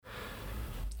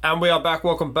And we are back.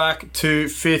 Welcome back to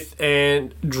Fifth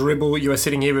and Dribble. You are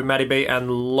sitting here with Matty B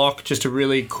and Locke. Just a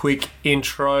really quick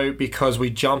intro because we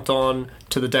jumped on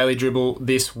to the Daily Dribble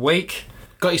this week.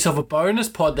 Got yourself a bonus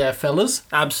pod there, fellas.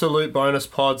 Absolute bonus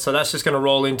pod. So that's just going to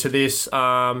roll into this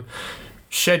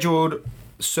scheduled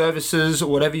services,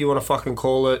 or whatever you want to fucking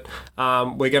call it.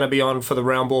 We're going to be on for the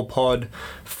Round Ball pod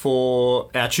for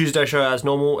our Tuesday show as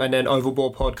normal, and then Oval Ball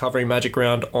pod covering Magic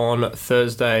Round on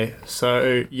Thursday.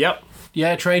 So, yep.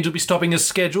 Yeah, trains will be stopping as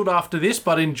scheduled after this,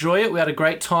 but enjoy it. We had a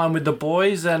great time with the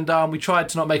boys, and we tried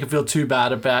to not make it feel too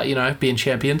bad about, being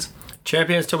champions.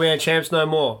 Champions till we ain't champs no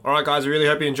more. All right, guys, I really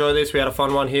hope you enjoy this. We had a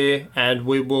fun one here, and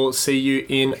we will see you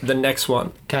in the next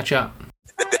one. Catch up.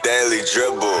 The Daily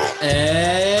Dribble.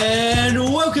 And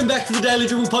welcome back to the Daily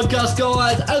Dribble podcast,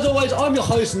 guys. As always, I'm your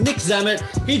host, Nick Zammit.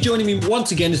 Here joining me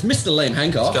once again is Mr. Liam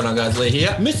Hancock. What's going on, guys? Lee here.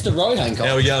 Mr. Roy Hancock.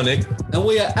 How we going, Nick? And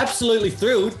we are absolutely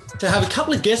thrilled to have a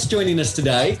couple of guests joining us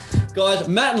today. Guys,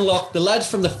 Matt and Locke, the lads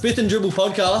from the Fifth and Dribble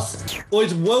podcast.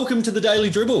 Boys, welcome to the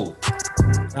Daily Dribble.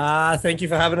 Thank you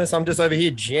for having us. I'm just over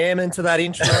here jamming to that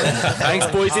intro. Thanks,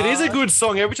 boys. It is a good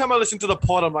song. Every time I listen to the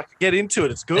pod, I'm like, get into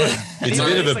it. It's good. It's a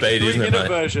bit of a beat, isn't it, mate?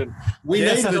 Version. We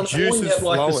need the juices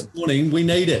flowing. This morning. We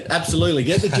need it. Absolutely.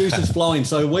 Get the juices flowing.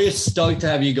 So we're stoked to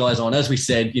have you guys on. As we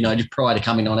said, just prior to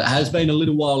coming on, it has been a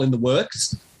little while in the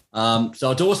works. So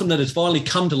it's awesome that it's finally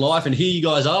come to life, and here you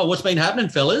guys are. What's been happening,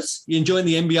 fellas? You enjoying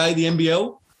the NBA, the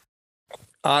NBL?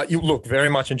 You look very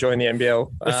much enjoying the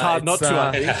NBL. It's hard not to.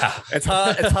 I think.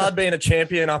 It's hard being a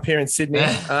champion up here in Sydney.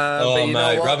 Oh,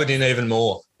 mate, rub it in even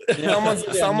more.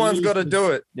 Someone's got to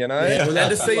do it, Yeah, well,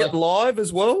 and to see it live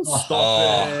as well.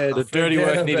 The dirty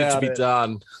work needed to be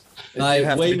done.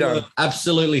 Mate, we were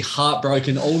absolutely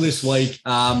heartbroken all this week.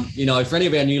 For any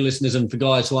of our new listeners and for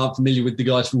guys who aren't familiar with the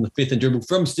guys from the Fifth and Dribble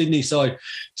from Sydney, so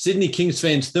Sydney Kings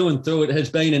fans through and through, it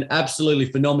has been an absolutely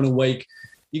phenomenal week.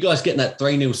 You guys getting that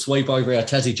 3-0 sweep over our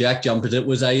Tassie Jack Jumpers, it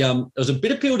was a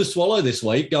bitter pill to swallow this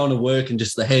week, going to work and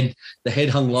just the head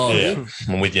hung low. Yeah,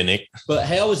 I'm with you, Nick. But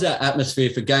how was that atmosphere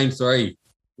for Game 3?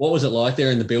 What was it like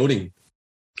there in the building?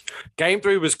 Game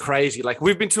 3 was crazy. Like,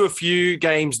 we've been to a few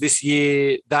games this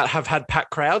year that have had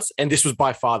packed crowds, and this was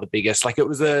by far the biggest. Like, it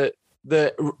was the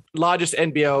largest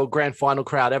NBL grand final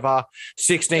crowd ever,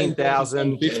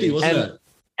 16,000. 50, wasn't it?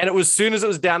 And it was as soon as it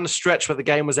was down the stretch where the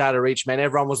game was out of reach, man,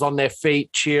 everyone was on their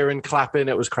feet, cheering, clapping.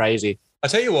 It was crazy. I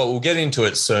tell you what, we'll get into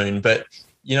it soon, but,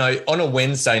 on a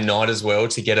Wednesday night as well,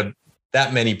 to get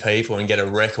that many people and get a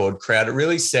record crowd, it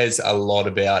really says a lot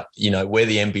about, where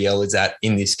the NBL is at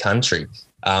in this country.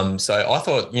 So I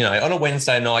thought, on a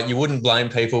Wednesday night, you wouldn't blame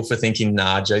people for thinking,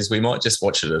 geez, we might just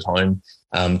watch it at home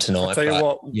tonight. I'll tell you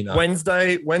what,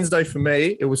 Wednesday for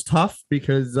me, it was tough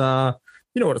because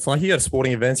you know what it's like. You go to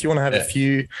sporting events, you want to have a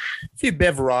few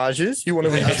beverages, you want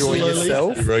to enjoy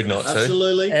yourself. You're rude not to.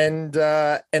 Absolutely.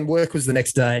 And work was the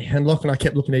next day. And Locke and I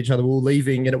kept looking at each other. We were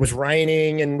leaving and it was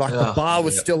raining and the bar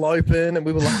was still open and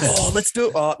we were like, let's do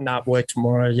it. Oh, no, work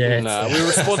tomorrow. Yeah. No, we were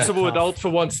responsible adults for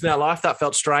once in our life. That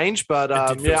felt strange. But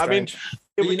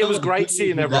it was great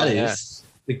seeing everyone.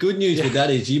 The good news with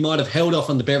that is you might have held off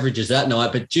on the beverages that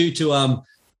night, but due to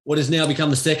what has now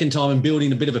become the second time in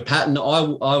building a bit of a pattern,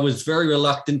 I was very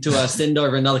reluctant to send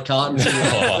over another carton.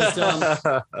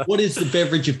 But, what is the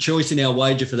beverage of choice in our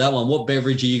wager for that one? What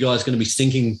beverage are you guys going to be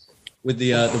sinking with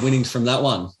the winnings from that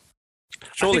one?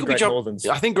 Surely Great Northerns.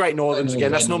 I think Great Northerns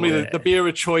again. That's normally the beer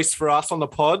of choice for us on the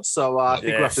pod. So I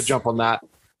think we'll have to jump on that.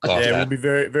 It will be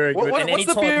very, very good. What's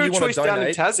the beer of choice down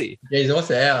in Tassie? Yeah, what's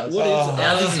ours?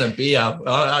 Ours isn't a beer.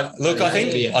 Look, I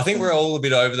think we're all a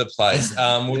bit over the place.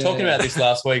 We were talking about this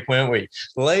last week, weren't we?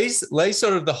 Lee's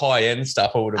sort of the high end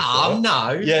stuff. I would have thought.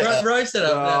 No, yeah, roast it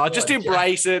up. Just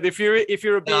embrace it. If you're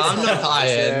a beer, I'm not high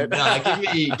end.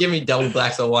 No, give me double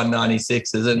blacks or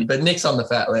 196s, but Nick's on the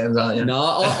fat lambs, aren't you? No,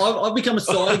 I've become a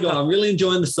cider guy. I'm really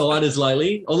enjoying the ciders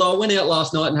lately. Although I went out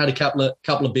last night and had a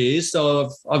couple of beers,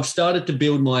 so I've started to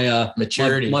build my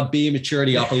maturity, my beer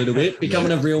maturity up a little bit,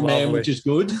 becoming a real man, which is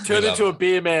good. Turn into a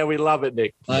beer man. We love it,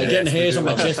 Nick. Getting hairs on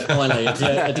my chest finally. It's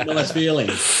a nice feeling.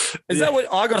 Is that what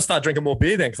I got to start drinking more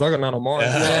beer then? Because I got none on mine.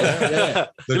 Yeah.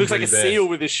 He looks like a seal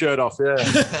with his shirt off.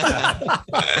 Yeah,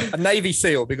 a Navy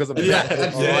SEAL because of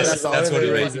that's what it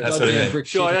is. That's what it is.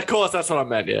 Sure, of course, that's what I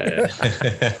meant. Yeah.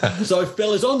 So,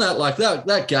 fellas, on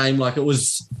that game, like it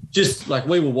was just like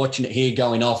we were watching it here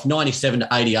going off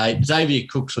 97-88. Xavier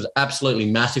Cooks was absolutely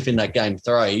massive in that game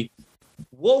 3.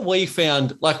 What we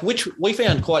found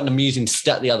quite an amusing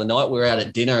stat the other night. We were out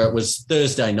at dinner. It was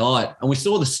Thursday night, and we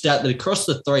saw the stat that across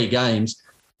the 3 games,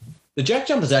 the Jack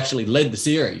Jumpers actually led the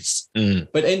series,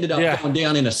 but ended up going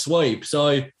down in a sweep.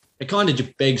 So it kind of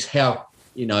just begs how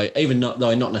even not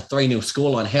in a 3-0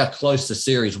 scoreline, how close the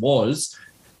series was.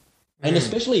 And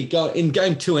especially in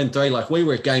game 2 and 3, like we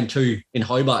were at game 2 in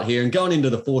Hobart here, and going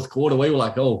into the fourth quarter, we were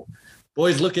like, oh,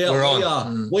 boys, look out.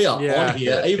 We are on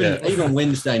here. Even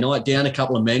Wednesday night, down a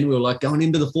couple of men, we were like, going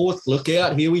into the fourth, look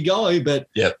out, here we go. But,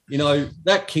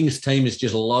 that Kings team is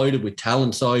just loaded with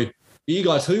talent. So for you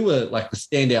guys, who were like the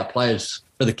standout players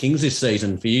for the Kings this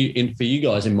season for you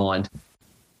guys in mind?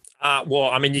 Well,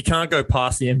 I mean, you can't go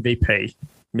past the MVP.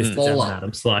 Mr. Jason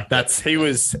Adams,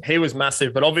 he was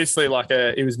massive, but obviously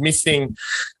he was missing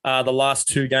the last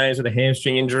 2 games with a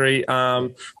hamstring injury. I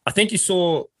think you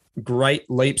saw great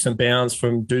leaps and bounds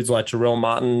from dudes like Jarrell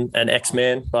Martin and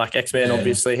X-Man.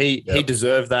 Obviously, he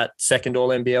deserved that second All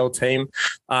NBL team.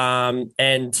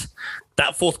 And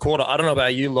that fourth quarter, I don't know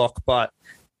about you, Locke, but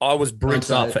I was bricked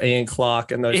up for Ian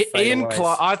Clark and those.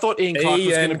 I thought Ian Clark was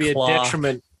going to be a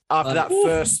detriment after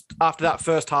that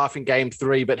first half in game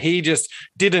 3, but he just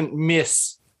didn't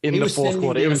miss in the fourth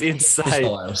quarter. It was insane.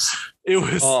 It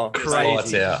was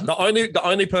crazy. The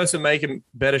only person making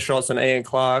better shots than Ian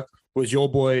Clark was your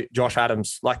boy Josh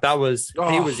Adams.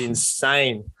 He was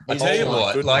insane. I tell you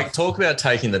what, talk about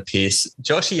taking the piss.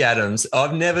 Joshy Adams,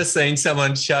 I've never seen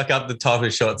someone chuck up the type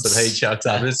of shots that he chucks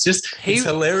up. It's just it's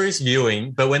hilarious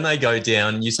viewing, but when they go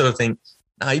down, you sort of think,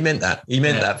 no, he meant that. He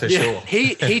meant that for sure.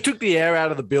 He took the air out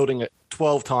of the building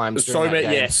 12 times. So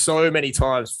many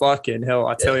times. Fucking hell.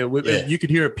 I tell you, you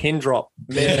could hear a pin drop.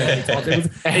 Many times.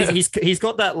 He's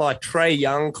got that Trae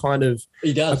Young kind of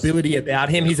ability about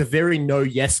him. He's a very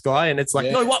no-yes guy. And it's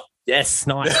no, what? Yes,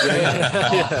 nice.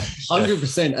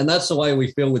 100%. And that's the way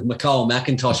we feel with Mikhail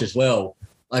McIntosh as well.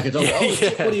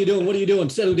 It's what are you doing? What are you doing?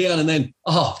 Settle down. And then,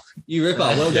 you ripper.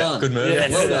 Well done. Good move.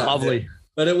 Well done. Lovely.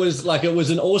 But it was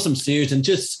an awesome series, and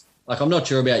just I'm not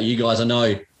sure about you guys. I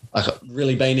know I've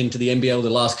really been into the NBL the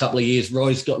last couple of years.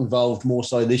 Roy's got involved more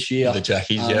so this year. The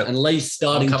Jackies, and Lee's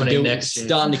starting to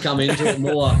come into it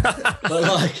more.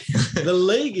 But the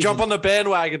league, jump on the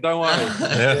bandwagon. Don't worry.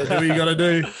 Do what you got to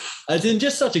do. It's in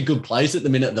just such a good place at the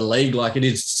minute. The league, it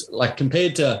is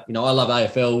compared to I love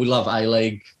AFL, we love A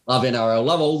League, love NRL,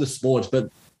 love all the sports, but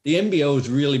the NBL is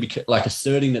really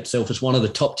asserting itself as one of the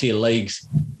top tier leagues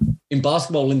in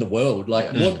basketball in the world.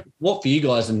 What for you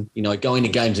guys and, going to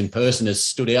games in person has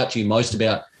stood out to you most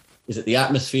about, is it the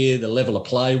atmosphere, the level of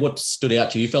play? What stood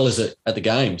out to you fellas at the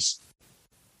games?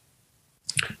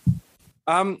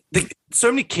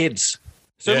 So many kids.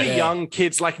 So many young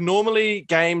kids. Normally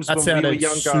games when we were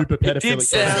younger. Super pedophilic. It did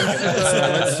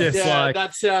sound.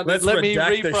 That sounded. Let me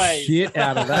rephrase. The shit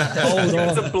out of that. Hold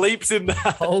on. Some bleeps in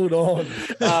that. Hold on.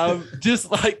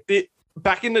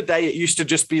 Back in the day, it used to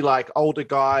just be older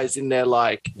guys in their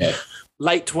late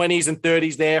 20s and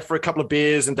 30s there for a couple of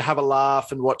beers and to have a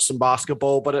laugh and watch some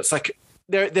basketball. But it's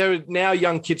there are now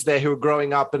young kids there who are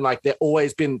growing up and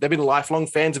they've been lifelong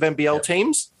fans of NBL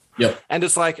teams. Yep. And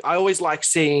it's I always like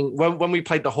seeing when we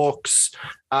played the Hawks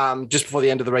just before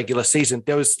the end of the regular season,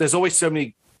 there's always so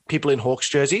many people in Hawks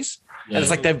jerseys. Yeah.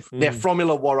 And it's they're from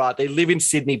Illawarra, they live in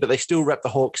Sydney, but they still rep the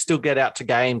Hawks, still get out to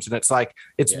games. And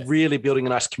it's really building a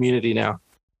nice community now.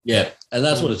 Yeah. And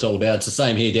that's what it's all about. It's the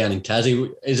same here down in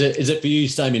Tassie. Is it for you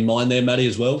same in mind there, Matty,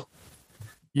 as well?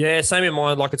 Yeah, same in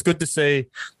mind. It's good to see.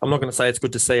 I'm not going to say it's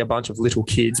good to see a bunch of little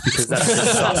kids because that's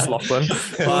just sus, Lachlan.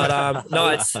 But no,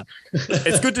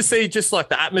 it's good to see just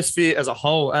the atmosphere as a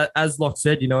whole. As Locke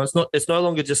said, it's no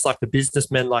longer just the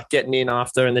businessmen getting in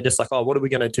after and they're just oh, what are we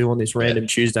going to do on this random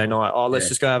Tuesday night? Oh, let's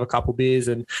just go have a couple beers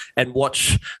and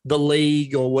watch the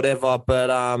league or whatever. But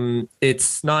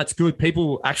it's good.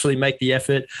 People actually make the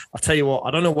effort. I'll tell you what,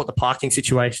 I don't know what the parking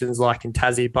situation is like in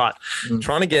Tassie, but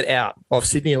trying to get out of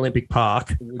Sydney Olympic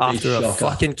Park after a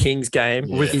fucking Kings game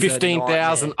with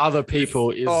 15,000 other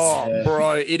people is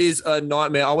bro, it is a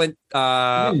nightmare. I went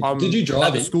did you drive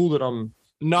at the school that I'm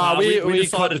we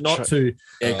decided not to.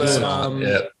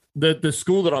 The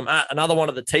school that I'm at, another one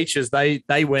of the teachers,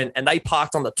 they went and they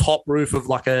parked on the top roof of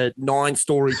a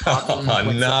 9-story parking lot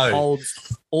that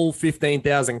holds all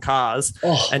 15,000 cars.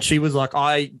 And she was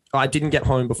I didn't get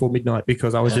home before midnight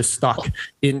because I was just stuck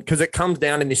because it comes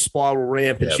down in this spiral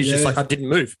ramp and she's just I didn't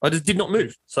move. I just did not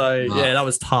move. So that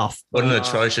was tough. What an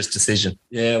atrocious decision.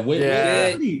 Yeah,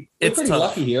 we're pretty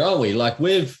lucky here, aren't we?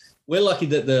 We're lucky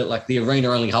that the arena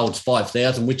only holds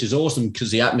 5,000, which is awesome because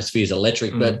the atmosphere is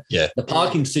electric. But the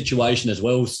parking situation as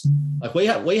well, we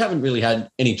haven't really had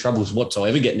any troubles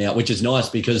whatsoever getting out, which is nice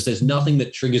because there's nothing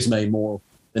that triggers me more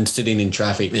than sitting in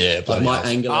traffic. Yeah, like bloody my hell.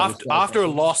 anger. After a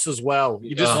loss as well,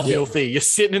 you're just filthy. You're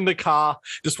sitting in the car,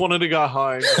 just wanting to go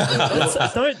home.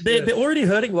 They're already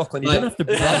hurting Lachlan. You don't have to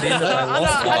blend in.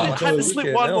 I had to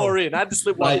slip one more in.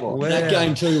 That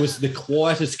game too was the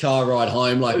quietest car ride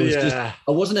home. Like it was just,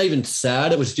 I wasn't even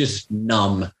sad. It was just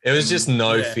numb. It was just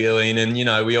no feeling. And, you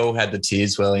know, we all had the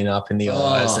tears welling up in the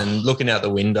eyes and looking out the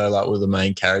window like we're the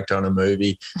main character on a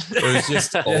movie. It was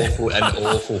just an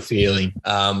awful feeling.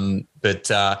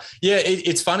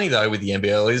 It's funny though with the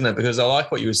NBL, isn't it? Because I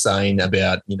like what you were saying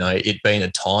about, you know, it being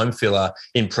a time filler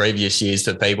in previous years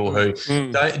for people who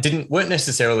weren't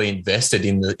necessarily invested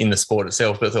in the sport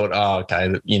itself, but thought, oh,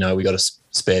 okay, you know, we got a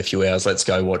spare a few hours, let's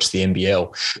go watch the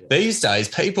NBL. These days,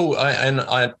 people,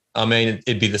 I mean,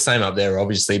 it'd be the same up there,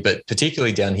 obviously, but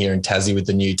particularly down here in Tassie with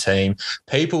the new team,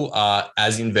 people are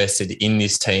as invested in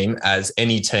this team as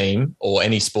any team or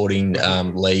any sporting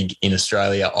league in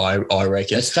Australia, I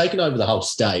reckon. It's taken over the whole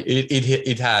state.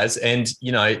 It has. And,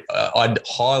 you know, I'd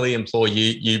highly implore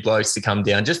you blokes to come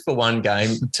down just for one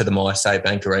game to the MyState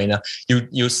Bank Arena.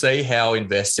 You'll see how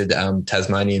invested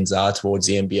Tasmanians are towards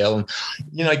the NBL. And,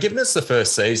 you know, given it's the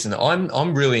first season,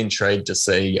 I'm really intrigued to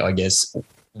see, I guess,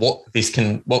 what this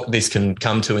can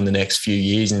come to in the next few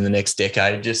years, in the next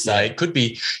decade. Just say it could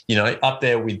be, you know, up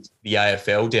there with the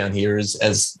AFL down here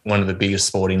as one of the biggest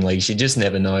sporting leagues. You just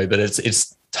never know, but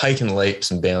it's taken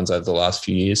leaps and bounds over the last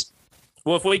few years.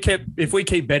 Well, if we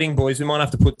keep betting, boys, we might have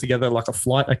to put together like a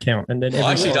flight account, and then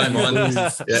I actually don't mind. You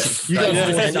guys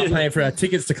will end up paying for our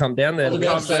tickets to come down there. I'll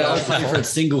pay for it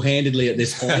single-handedly at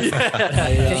this point.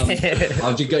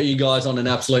 I've just got you guys on an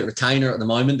absolute retainer at the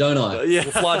moment, don't I? We'll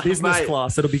fly business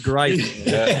class. It'll be great.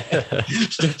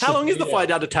 How long is the flight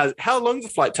down to Tassie? How long is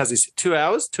the flight, Tassie? 2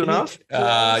 hours?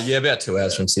 2.5? About 2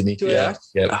 hours from Sydney. 2 hours?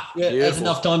 Yep. That's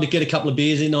enough time to get a couple of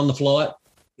beers in on the flight.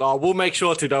 No, we'll make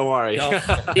sure to. Don't worry.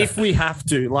 If we have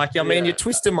to, like, I mean, you're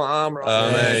twisting my arm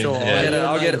right now. Sure,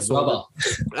 I'll get it sorted.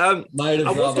 I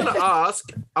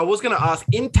was going to ask.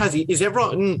 In Tassie, is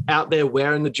everyone out there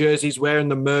wearing the jerseys, wearing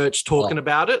the merch, talking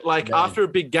about it? Like after a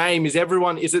big game, is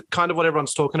it kind of what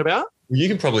everyone's talking about? You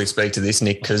can probably speak to this,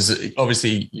 Nick, because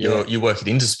obviously you work at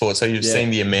Intersport, so you've seen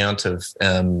the amount of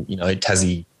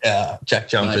Tassie Jack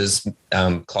Jumpers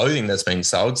clothing that's been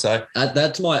sold. So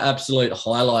that's my absolute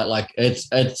highlight. Like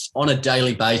it's on a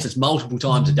daily basis, multiple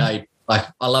times a day. Like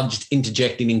I love just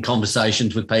interjecting in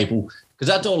conversations with people because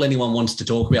that's all anyone wants to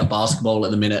talk about basketball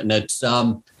at the minute. And it's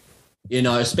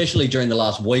especially during the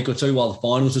last week or two while the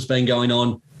finals has been going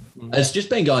on, it's just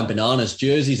been going bananas.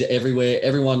 Jerseys are everywhere.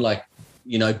 Everyone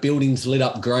buildings lit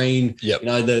up green. Yep. You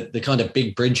know, the kind of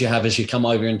big bridge you have as you come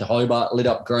over into Hobart lit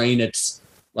up green. It's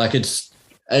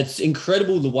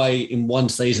incredible the way in one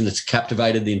season it's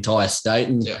captivated the entire state.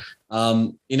 And,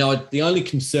 the only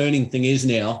concerning thing is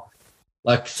now,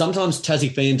 like sometimes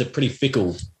Tassie fans are pretty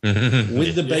fickle.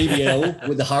 With the BBL,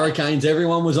 with the Hurricanes,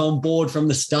 everyone was on board from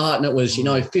the start and it was,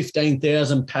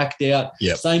 15,000 packed out,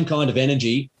 same kind of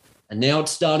energy. And now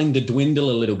it's starting to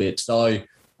dwindle a little bit. So,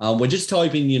 we're just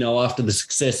hoping, after the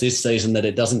success this season that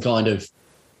it doesn't kind of,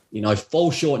 fall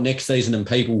short next season and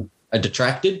people are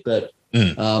detracted. But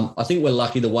I think we're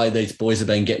lucky the way these boys have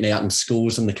been getting out in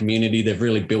schools and the community. They've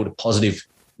really built a positive,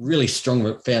 really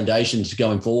strong foundations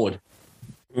going forward.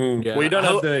 Well, you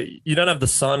don't have the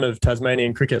son of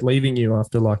Tasmanian cricket leaving you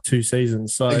after like 2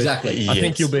 seasons. So exactly, I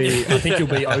think you'll be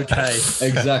okay.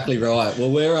 Exactly right.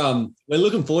 Well, we're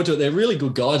looking forward to it. They're really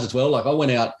good guys as well. Like I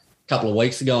went out couple of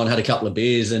weeks ago and had a couple of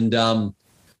beers, and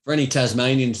for any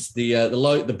Tasmanians,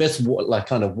 the best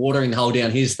kind of watering hole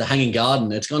down here is the Hanging Garden.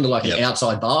 It's kind of like an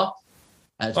outside bar.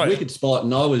 It's a wicked spot,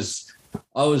 and I was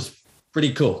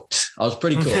pretty cooked.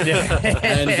 And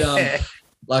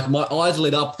my eyes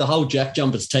lit up. The whole Jack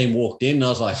Jumpers team walked in, and I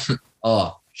was like,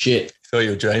 oh shit. Thought you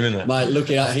were dreaming that. Mate,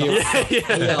 look out here.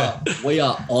 We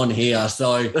are on here.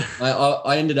 So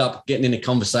I ended up getting in a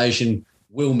conversation,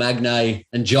 Will Magnay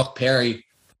and Jock Perry.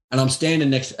 And I'm standing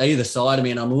next to either side of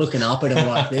me and I'm looking up at him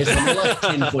like this. I'm like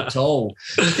 10 foot tall.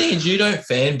 The thing is, you don't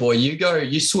fanboy.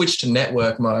 You switch to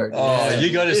network mode. Oh,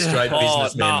 you go to straight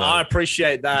businessman mode. I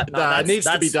appreciate that. It needs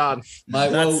to be done.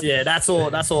 Mate, that's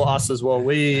all us as well.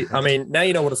 Now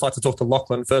you know what it's like to talk to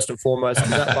Lachlan first and foremost.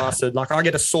 That bastard, like I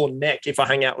get a sore neck if I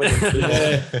hang out with him too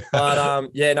long.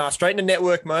 But straight into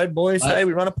network mode, boys. Hey,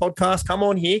 we run a podcast. Come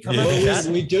on here.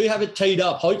 We do have it teed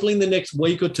up. Hopefully in the next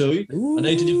week or two. Ooh. I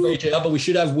need to just reach out, but we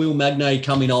should have Will Magnay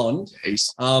coming on,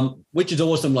 which is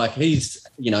awesome. Like he's,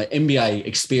 NBA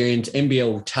experience,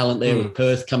 NBL talent there with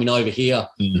Perth coming over here.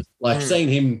 Seeing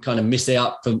him kind of miss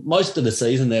out for most of the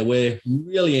season there, we're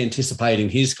really anticipating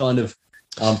his kind of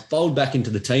fold back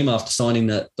into the team after signing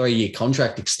that 3-year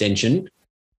contract extension.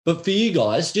 But for you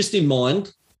guys, just in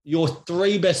mind, your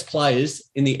three best players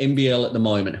in the NBL at the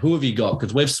moment, who have you got?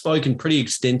 Because we've spoken pretty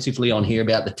extensively on here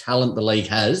about the talent the league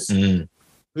has. Who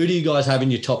do you guys have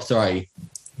in your top three?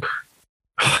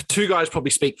 Two guys probably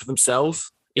speak for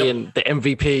themselves in the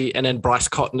MVP and then Bryce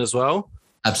Cotton as well.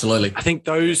 Absolutely. I think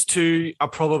those two are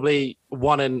probably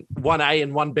 1A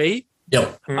and 1B.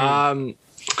 Yep.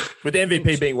 With the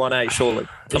MVP being 1A, surely.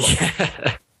 Come on.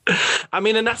 Yeah. I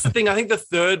mean, and that's the thing. I think the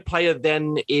third player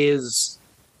then is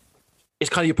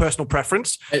kind of your personal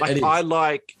preference. I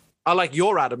like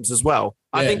your Adams as well.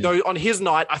 I think though on his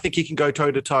night, I think he can go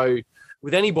toe to toe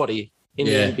with anybody in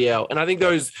the NBL, and I think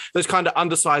those kind of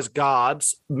undersized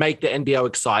guards make the NBL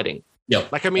exciting.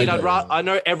 Yep. Like, I mean, I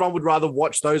know everyone would rather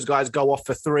watch those guys go off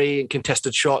for three and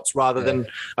contested shots rather than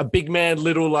a big man,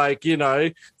 little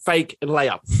fake and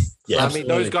layup. Yeah, I mean,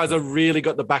 those guys have really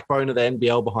got the backbone of the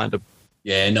NBL behind them.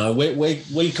 Yeah, no,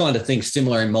 we kind of think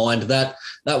similar in mind. That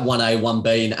 1A,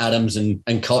 1B in Adams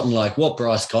and Cotton, like what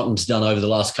Bryce Cotton's done over the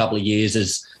last couple of years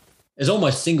is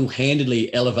almost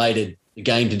single-handedly elevated the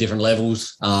game to different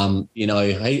levels.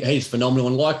 He's phenomenal.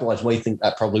 And likewise, we think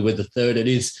that probably with the third, it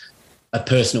is a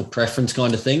personal preference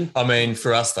kind of thing. I mean,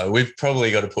 for us, though, we've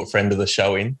probably got to put friend of the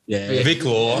show in. Yeah. Vic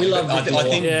Law. We love Vic Law. I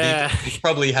think Vic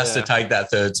probably has to take that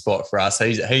third spot for us.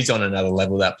 He's on another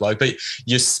level, that bloke. But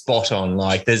you're spot on.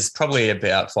 Like, there's probably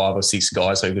about 5 or 6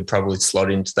 guys who could probably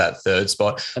slot into that third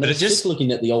spot. And it's just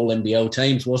looking at the all NBL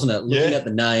teams, wasn't it? Looking at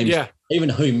the names, even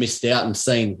who missed out and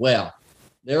seeing, wow,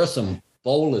 there are some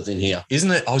bowlers in here.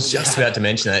 Isn't it? I was just about to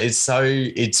mention that. It's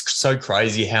so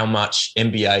crazy how much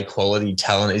NBA quality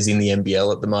talent is in the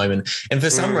NBL at the moment. And for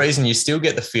some reason, you still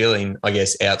get the feeling, I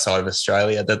guess, outside of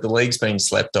Australia, that the league's been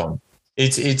slept on.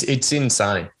 It's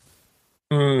insane.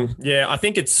 Yeah, I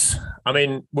think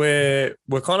we're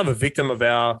kind of a victim of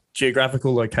our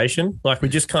geographical location. Like, we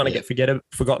just kind of get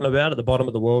forgotten about at the bottom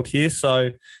of the world here.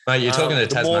 So, mate, you're talking to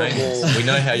Tasmanians. We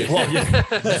know how you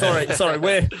feel. Sorry,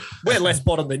 we're less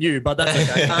bottom than you, but that's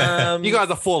okay. You guys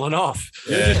are falling off.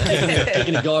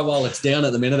 Taking a guy while it's down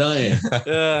at the minute, aren't you?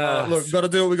 Look, we've got to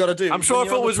do what we got to do. I'm sure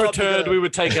if it was returned, we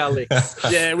would take our licks.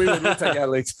 Yeah, we'll take our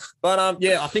licks. But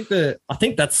I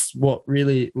think that's what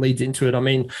really leads into it. I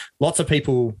mean, lots of people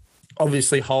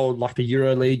obviously hold like the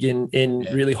Euro League in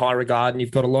really high regard, and you've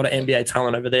got a lot of NBA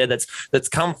talent over there that's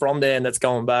come from there and that's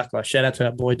going back. Like, shout out to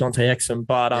our boy Dante Exum.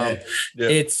 But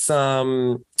it's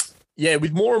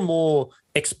with more and more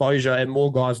exposure and more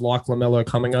guys like LaMelo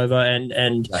coming over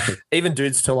and even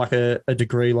dudes to like a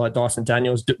degree like Dyson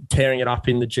Daniels tearing it up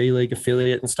in the G League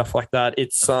affiliate and stuff like that.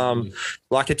 It's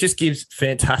it just gives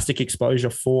fantastic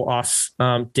exposure for us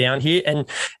down here. And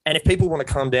if people want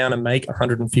to come down and make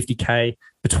 150K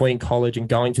between college and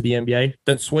going to the NBA,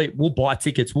 then sweet, we'll buy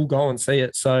tickets, we'll go and see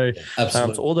it. So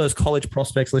to all those college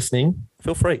prospects listening,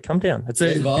 feel free, come down. It's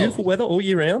a beautiful weather all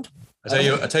year round.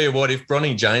 I tell you what, if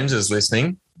Bronny James is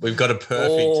listening, we've got a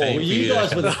perfect team. You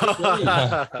guys were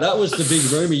that was the big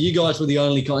rumor. You guys were the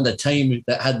only kind of team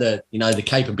that had the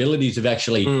capabilities of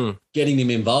actually getting him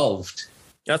involved.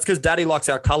 That's because Daddy likes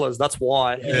our colours. That's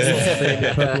why.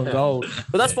 Purple and gold.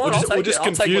 But that's fine. We'll just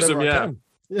confuse him.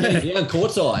 Yeah, on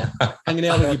courtside, hanging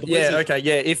out with your boys. Yeah, okay,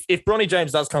 yeah. If Bronny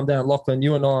James does come down, Lachlan,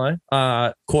 you and I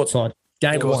are courtside.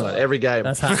 Game one. Every game.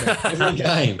 That's happening. Every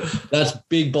game. That's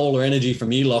big bowler energy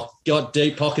from you, Loch. Got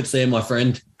deep pockets there, my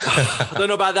friend. I don't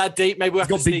know about that deep. Maybe we have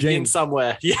to sneak in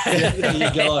somewhere. Yeah. There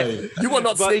you go. You are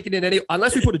not sneaking in any...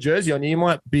 Unless we put a jersey on you, you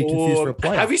might be confused for a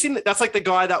player. Have you seen... That's like the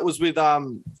guy that was with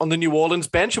on the New Orleans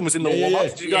bench and was in the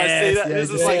warm-ups. Did you guys see that?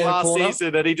 This is like last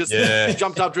season, and he just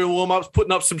jumped up during warm-ups,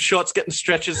 putting up some shots, getting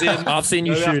stretches in. I've seen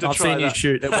you shoot. I've seen you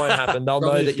shoot. It won't happen. They'll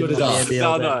know that you're in the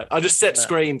NBL. No. I just set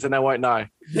screens and they won't know.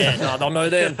 Yeah, no, they'll know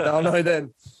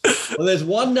then. Well, there's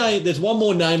one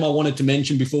more name I wanted to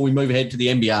mention before we move ahead to the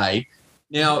NBA.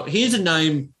 Now, here's a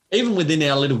name, even within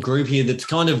our little group here, that's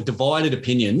kind of divided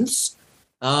opinions.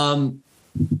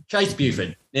 Chase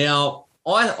Buford. Now,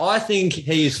 I think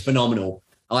he is phenomenal.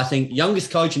 I think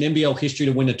youngest coach in NBL history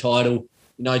to win a title.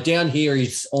 Down here,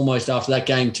 he's almost after that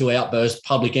game 2 outburst,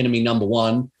 public enemy number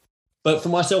 1. But for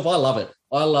myself, I love it.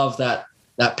 I love that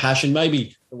passion.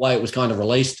 Maybe the way it was kind of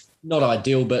released, not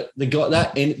ideal, but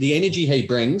the energy he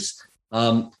brings.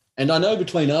 And I know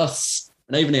between us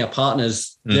and even our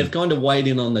partners, they've kind of weighed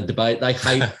in on the debate. They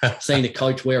hate seeing a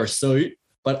coach wear a suit,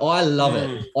 but I love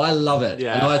it. I love it.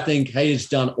 Yeah. And I think he has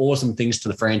done awesome things to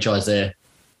the franchise there.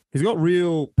 He's got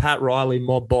real Pat Riley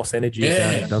mob boss energy,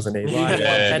 doesn't he?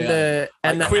 And the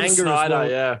Quinn anger Snyder,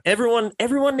 as well.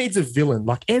 Everyone needs a villain.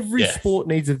 Like every sport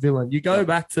needs a villain. You go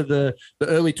back to the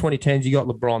early 2010s, you got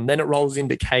LeBron. Then it rolls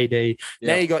into KD.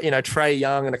 Now you got Trae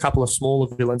Young and a couple of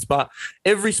smaller villains. But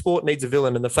every sport needs a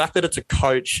villain, and the fact that it's a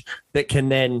coach that can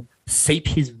then seep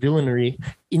his villainy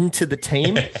into the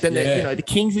team, then the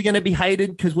Kings are going to be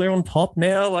hated because we're on top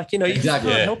now. Like, you just can't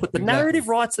help it. The narrative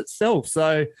writes itself.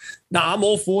 So, I'm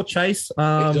all for Chase.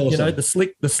 Awesome.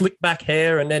 The slick back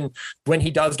hair, and then when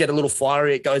he does get a little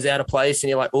fiery, it goes out of place, and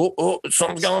you're like, oh,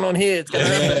 something's going on here. It's going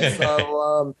to happen.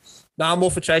 So, I'm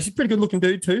all for Chase. He's a pretty good looking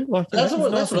dude too. Like that's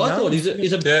what I thought. He's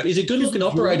a good looking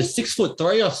operator.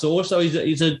 6'3", I saw. So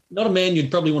he's not a man you'd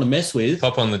probably want to mess with.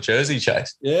 Pop on the jersey,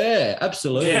 Chase. Yeah,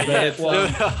 absolutely.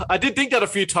 Yeah, I did think that a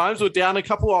few times. We're down a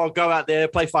couple. I'll go out there,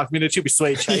 play 5 minutes. He'll be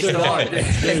sweet, Chase.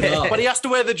 But he has to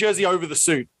wear the jersey over the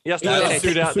suit. He has to wear the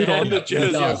suit out there and the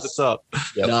jersey over the top.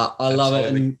 Yep. No, I love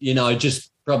it, and just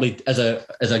probably as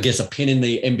I guess a pin in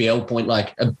the NBL point,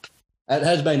 like. It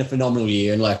has been a phenomenal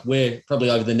year, and like we're probably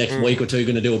over the next week or two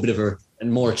going to do a bit of a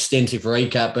more extensive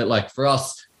recap. But like for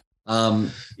us,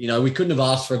 we couldn't have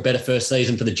asked for a better first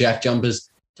season for the Jack Jumpers.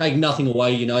 Take nothing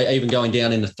away, even going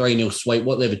down in the 3-0 sweep,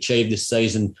 what they've achieved this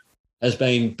season has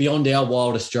been beyond our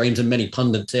wildest dreams, and many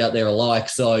pundits out there alike.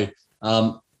 So,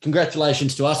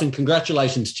 congratulations to us, and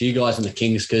congratulations to you guys and the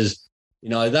Kings, because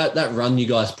that run you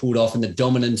guys pulled off, and the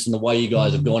dominance and the way you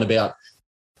guys have gone about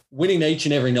winning each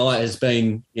and every night has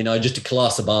been, just a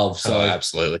class above. So,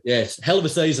 absolutely. Yes, hell of a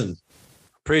season.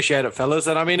 Appreciate it, fellas.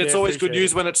 And I mean, it's always good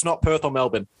news when it's not Perth or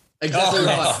Melbourne. Exactly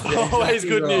right. Always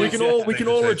good news. We can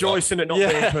all rejoice in it not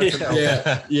being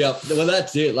Perth. Yeah. Well,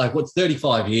 that's it. Like,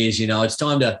 35 years, it's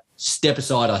time to step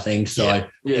aside, I think. So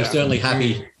we're certainly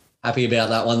happy about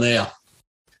that one there.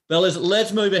 Fellas,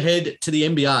 let's move ahead to the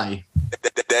NBA.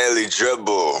 The Daily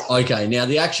Dribble. Okay, now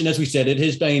the action, as we said, it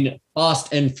has been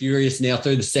fast and furious now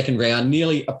through the second round,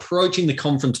 nearly approaching the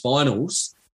conference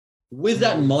finals. With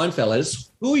that in mind,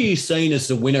 fellas, who are you seeing as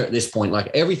the winner at this point? Like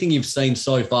everything you've seen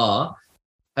so far,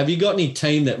 have you got any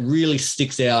team that really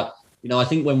sticks out? I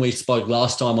think when we spoke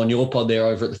last time on your pod there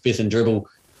over at the Fifth and Dribble,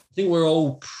 I think we're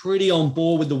all pretty on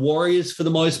board with the Warriors for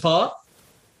the most part.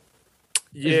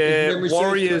 Yeah,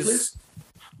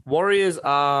 Warriors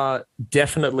are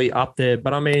definitely up there.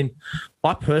 But, I mean,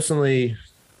 I personally,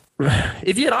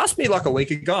 if you had asked me like a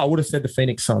week ago, I would have said the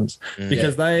Phoenix Suns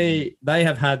because they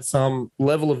have had some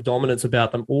level of dominance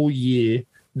about them all year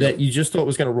that you just thought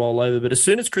was going to roll over. But as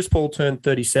soon as Chris Paul turned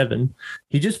 37,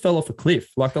 he just fell off a cliff.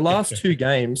 Like the last 2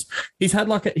 games, he's had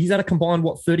a combined,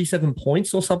 37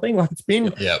 points or something. Like it's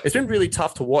been really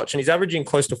tough to watch. And he's averaging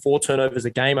close to 4 turnovers a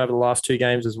game over the last 2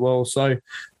 games as well. So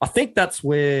I think that's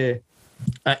where...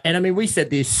 and I mean, we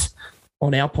said this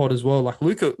on our pod as well. Like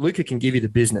Luka can give you the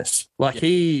business. Like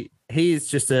he is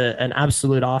just an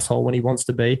absolute asshole when he wants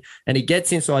to be, and he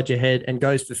gets inside your head and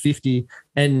goes for 50.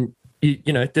 And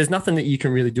there's nothing that you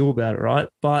can really do about it, right?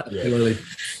 But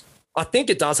I think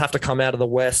it does have to come out of the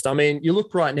West. I mean, you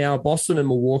look right now, Boston and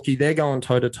Milwaukee, they're going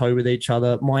toe to toe with each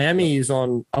other. Miami is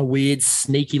on a weird,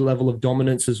 sneaky level of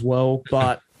dominance as well,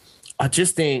 but. I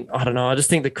just think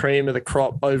the cream of the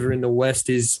crop over in the West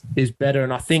is better.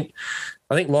 And I think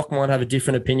Locke might have a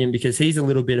different opinion because he's a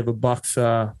little bit of a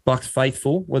Bucks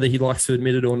faithful, whether he likes to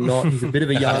admit it or not. He's a bit of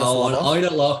a young own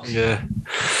it, Locke. Yeah.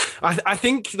 I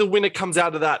think the winner comes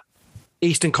out of that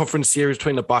Eastern Conference series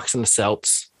between the Bucks and the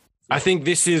Celtics. I think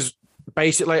this is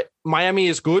basically Miami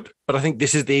is good, but I think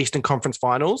this is the Eastern Conference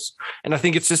Finals. And I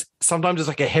think it's just sometimes it's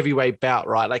like a heavyweight bout,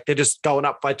 right? Like they're just going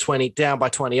up by 20, down by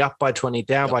 20, up by 20,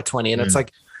 down by 20. And it's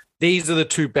like these are the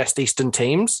 2 best Eastern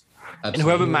teams. Absolutely. And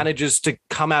whoever manages to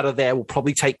come out of there will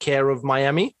probably take care of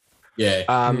Miami. Yeah.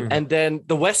 And then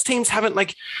the West teams haven't,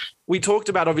 like we talked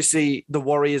about, obviously the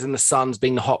Warriors and the Suns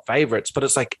being the hot favorites, but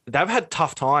it's like they've had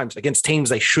tough times against teams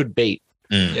they should beat.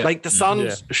 Like the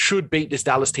Suns should beat this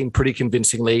Dallas team pretty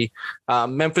convincingly.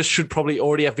 Memphis should probably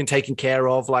already have been taken care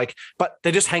of, but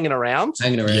they're just hanging around.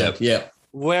 Yeah.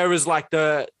 Whereas like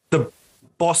the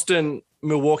Boston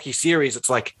Milwaukee series, it's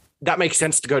like that makes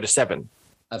sense to go to 7.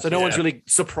 Absolutely. So no one's really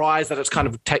surprised that it's kind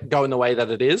of going the way that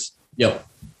it is. Yep.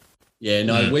 Yeah.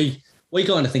 No, we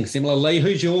kind of think similar. Lee,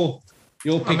 who's your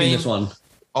pick in this one?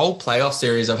 Old playoff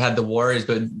series, I've had the Warriors,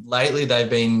 but lately they've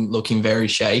been looking very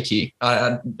shaky.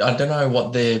 I don't know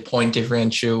what their point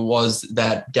differential was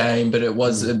that game, but it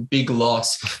was a big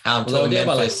loss. They were down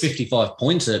by like 55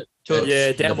 points at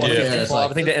down by 55.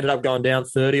 I think they ended up going down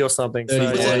 30 or something. So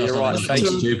you're right.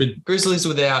 Stupid. Grizzlies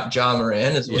without Ja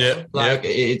Morant as well.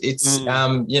 It's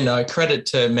credit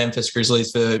to Memphis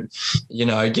Grizzlies for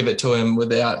give it to him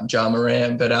without Ja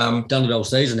Morant, but done it all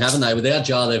season, haven't they? Without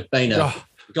Ja, they've been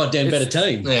goddamn better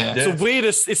team. Yeah.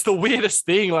 It's the weirdest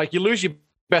thing. Like you lose your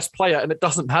best player and it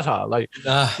doesn't matter. Like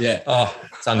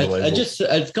it's unbelievable.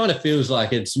 It kind of feels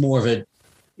like it's more of a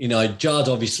Ja's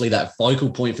obviously that focal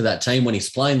point for that team when he's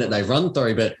playing that they run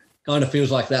through, but kind of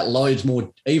feels like that load's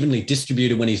more evenly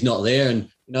distributed when he's not there. And,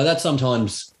 that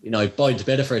sometimes, bodes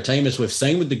better for a team, as we've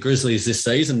seen with the Grizzlies this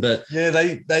season. But yeah,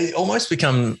 they almost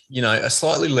become, a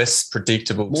slightly less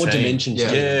predictable more team. dimensions.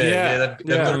 Yeah,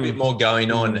 they've got a bit more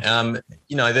going on.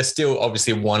 They're still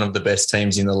obviously one of the best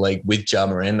teams in the league with Ja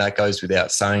Morant. That goes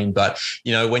without saying. But,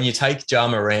 when you take Ja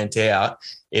Morant out,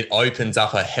 it opens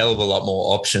up a hell of a lot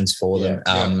more options for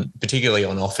them, particularly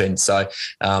on offense. So,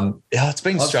 it's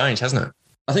been strange, hasn't it?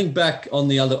 I think back on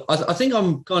the other, I think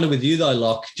I'm kind of with you though,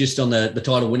 Locke, just on the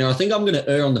title winner. I think I'm going to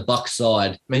err on the Bucks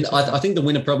side. I think the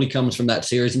winner probably comes from that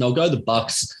series, and I'll go the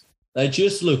Bucks. They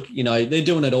just look, they're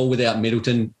doing it all without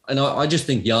Middleton. And I just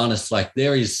think Giannis,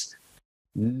 there is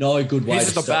no good way.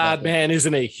 He's just a bad man,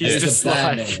 isn't he? He's just a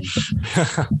bad man.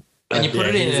 And you put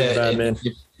it in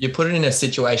you put it in a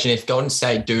situation, if Golden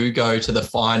State do go to the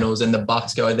finals and the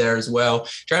Bucks go there as well,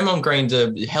 Draymond Green's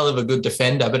a hell of a good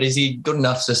defender, but is he good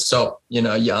enough to stop,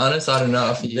 Giannis? I don't know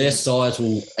if their size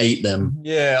will eat them.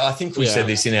 Yeah, I think we said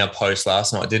this in our post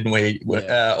last night, didn't we?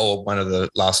 Or one of the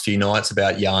last few nights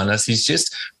about Giannis. He's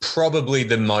just probably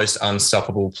the most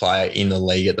unstoppable player in the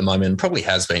league at the moment, and probably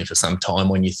has been for some time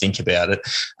when you think about it.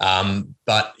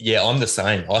 But yeah, I'm the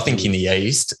same. I think in the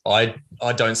East, I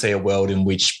don't see a world in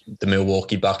which the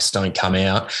Milwaukee Bucks don't come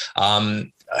out.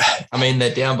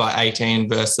 They're down by 18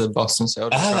 versus the Boston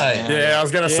Celtics. Right now. Yeah, I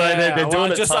was going to say they're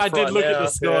doing it tough I did look now. at the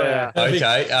score. Yeah.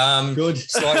 Okay. Good.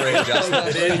 Slight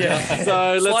readjustment.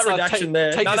 So let's Slight reduction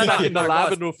there. Take this back in the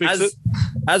lab and we'll fix it.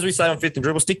 As we say on Fifth and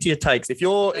Dribble, stick to your takes. If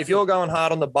you're going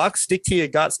hard on the Bucks, stick to your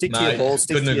gut, stick to your balls,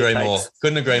 stick to your takes.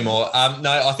 Couldn't agree more. No,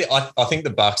 I think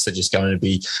the Bucks are just going to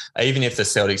be, even if the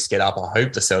Celtics get up, I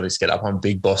hope the Celtics get up. I'm a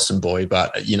big Boston boy,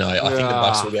 but I think the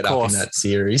Bucks will get up in that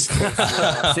series.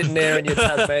 Sitting there in your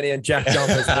Tasmanian Jack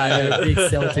jumpers, big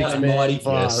Celtics mighty.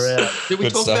 Did we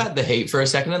talk about the Heat for a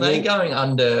second? Are they going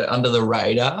under the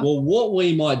radar? Well, what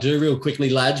we might do real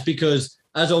quickly, lads, because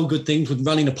as all good things with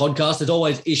running a podcast, there's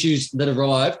always issues that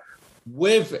arrive.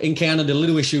 We've encountered a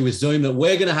little issue with Zoom that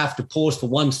we're going to have to pause for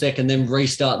 1 second, then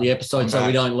restart the episode so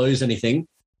we don't lose anything.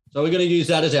 So we're going to use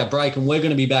that as our break, and we're going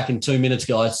to be back in 2 minutes,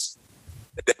 guys.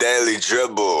 The Daily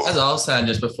Dribble. As I was saying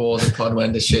just before the pod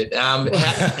went to shit, we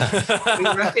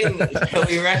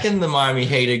reckon the Miami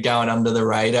Heat are going under the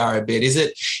radar a bit. Is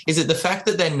it the fact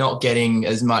that they're not getting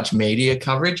as much media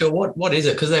coverage, or what is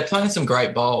it? Because they're playing some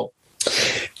great ball.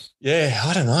 Yeah,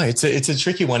 I don't know. It's a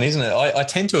tricky one, isn't it? I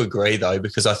tend to agree, though,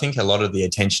 because I think a lot of the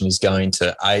attention is going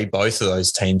to, both of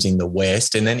those teams in the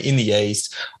West. And then in the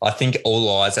East, I think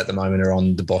all eyes at the moment are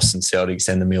on the Boston Celtics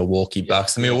and the Milwaukee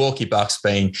Bucks. The Milwaukee Bucks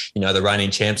being, the reigning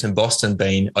champs, and Boston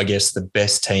being, I guess, the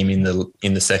best team in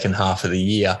the second half of the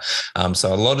year.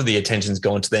 So a lot of the attention's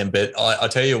gone to them. But I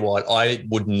tell you what, I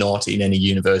would not in any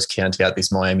universe count out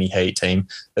this Miami Heat team.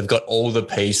 They've got all the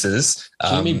pieces.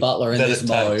 Jimmy Butler in this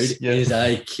mode is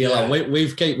a killer.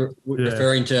 We've keep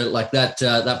referring to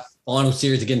that final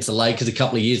series against the Lakers a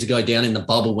couple of years ago down in the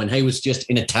bubble when he was just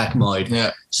in attack mode.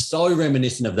 Yeah, so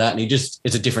reminiscent of that, and he just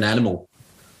is a different animal.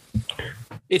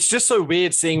 It's just so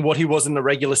weird seeing what he was in the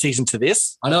regular season to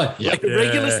this. I know. Like the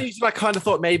regular season, I kind of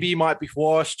thought maybe he might be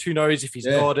washed. Who knows if he's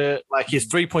got it? Like his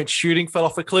 3-point shooting fell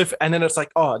off a cliff. And then it's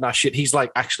like, oh, no, shit. He's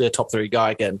like actually a top 3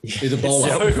 guy again. He's a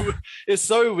baller. It's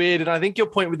so weird. And I think your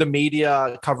point with the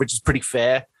media coverage is pretty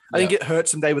fair. I think it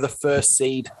hurts them. They were the first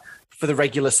seed for the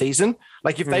regular season.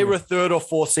 Like if they were a 3rd or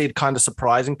 4th seed, kind of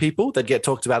surprising people, they'd get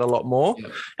talked about a lot more. Yeah.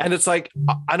 And it's like,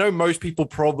 I know most people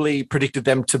probably predicted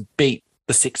them to beat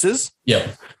the Sixers.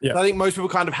 Yeah. So I think most people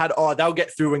kind of had, they'll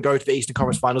get through and go to the Eastern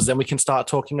Conference Finals, then we can start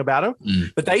talking about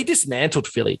them. But they dismantled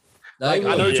Philly. I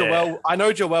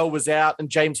know Joel was out and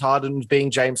James Harden was being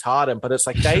James Harden, but it's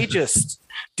like they just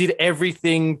did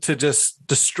everything to just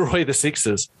destroy the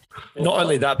Sixers. Not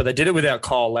only that, but they did it without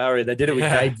Kyle Lowry. They did it with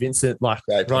Gabe Vincent,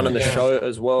 running the show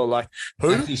as well. Like who?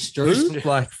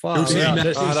 Like fuck. I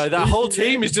know that whole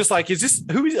team is just like, is this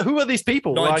who are these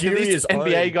people? Nigeria's like, are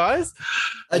these NBA guys?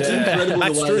 It's incredible.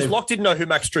 Max Strus, Locke didn't know who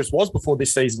Max Strus was before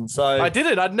this season. So I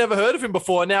didn't. I'd never heard of him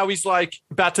before. Now he's like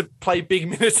about to play big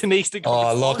minutes in Eastern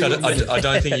Conference. Locke, I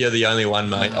don't think you're the only one,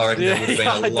 mate. I reckon there would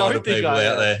have been a lot of people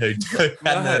out there who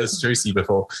hadn't heard of Strusy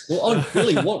before. Well, on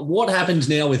Philly, what happens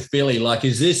now with Philly? Like,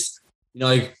 is this,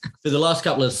 for the last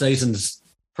couple of seasons,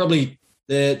 probably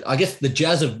I guess the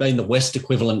Jazz have been the West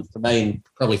equivalent for me and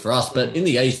probably for us, but in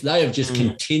the East, they have just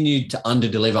continued to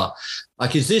underdeliver.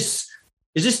 Like, is this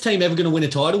team ever going to win a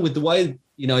title with the way,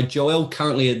 Joel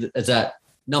currently is that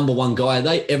number 1 guy? Are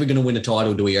they ever going to win a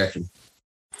title, do we reckon?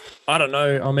 I don't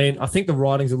know. I mean, I think the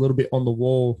writing's a little bit on the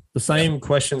wall. The same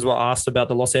questions were asked about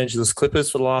the Los Angeles Clippers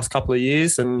for the last couple of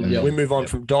years, and we move on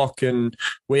from Doc, and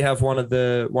we have one of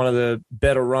the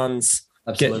better runs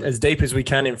Absolutely. as deep as we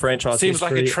can in franchise Seems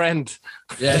history. like a trend.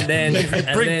 Yeah. And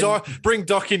then, Bring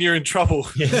Doc in, you're in trouble.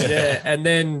 yeah, and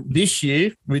then this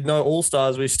year with no All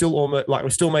Stars, we still make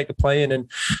the play in,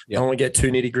 and I don't want to get too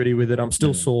nitty gritty with it. I'm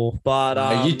still sore,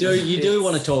 but you do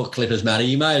want to talk Clippers, Matty.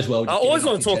 You may as well. I always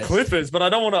want to talk Clippers, but I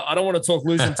don't want to talk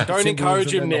losing. To Don't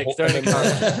encourage him, Nick. Don't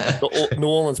encourage him. The New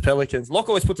Orleans Pelicans. Locke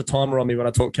always puts a timer on me when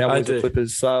I talk Cowboys and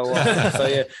Clippers. So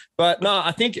yeah, but no,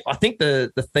 I think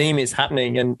the theme is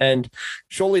happening, and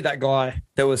surely that guy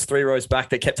that was 3 rows back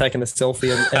that kept taking the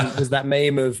selfie and was that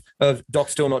meme of Doc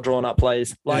still not drawing up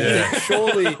plays. Like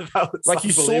surely, like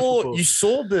you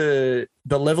saw the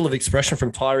level of expression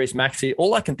from Tyrese Maxey.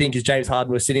 All I can think is James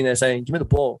Harden was sitting there saying, "Give me the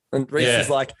ball," and Reese is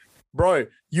like, "Bro,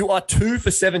 you are 2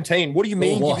 for 17. What do you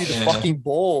mean? Give you the fucking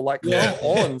ball? Like, come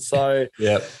on." So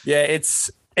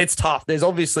it's tough. There's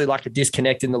obviously like a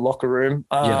disconnect in the locker room.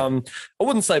 I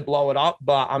wouldn't say blow it up,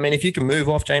 but I mean, if you can move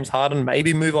off James Harden,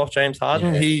 maybe move off James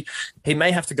Harden. He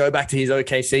may have to go back to his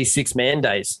OKC 6-man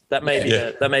days. That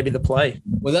may be the play.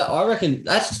 Well, I reckon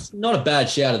that's not a bad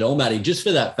shout at all, Matty. Just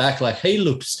for that fact, like he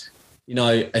looks,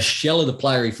 a shell of the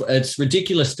player. It's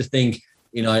ridiculous to think,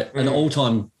 an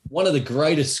all-time one of the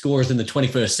greatest scorers in the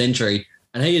 21st century,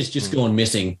 and he has just gone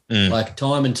missing like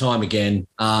time and time again.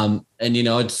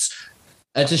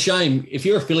 It's a shame. If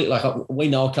you're a Philly, like we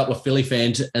know a couple of Philly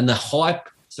fans, and the hype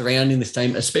surrounding this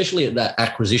team, especially at that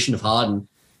acquisition of Harden,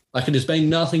 like it has been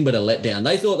nothing but a letdown.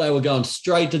 They thought they were going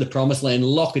straight to the promised land,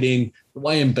 lock it in. The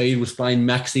way Embiid was playing,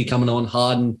 Maxey coming on,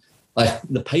 Harden, like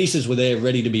the pieces were there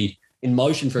ready to be in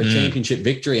motion for a championship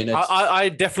victory. And I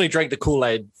definitely drank the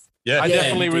Kool-Aid. I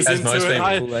definitely was into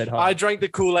it. I drank the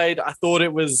Kool-Aid. I thought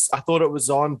it was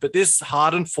on, but this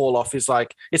Harden fall off is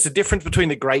like, it's the difference between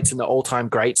the greats and the all-time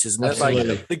greats, isn't it? Absolutely.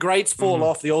 Like the greats fall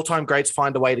off, the all-time greats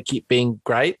find a way to keep being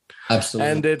great.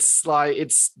 Absolutely. And it's like,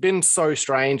 it's been so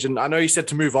strange. And I know you said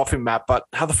to move off him, Matt, but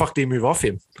how the fuck do you move off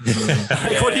him?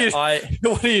 What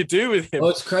do you do with him?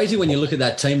 Well, it's crazy when you look at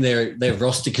that team, their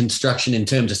roster construction in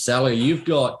terms of salary. You've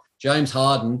got James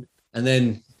Harden, and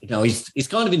then he's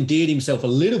kind of endeared himself a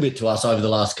little bit to us over the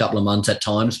last couple of months at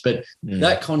times, but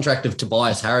that contract of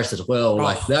Tobias Harris as well,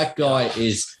 like that guy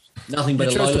is nothing but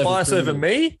a low-level Tobias over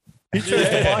me? You chose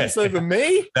Tobias over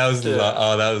me? That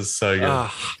was so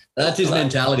good. That's his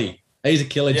mentality. He's a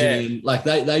killer, Jimmy. Like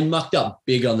they mucked up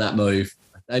big on that move.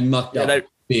 They mucked up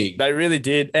big. They really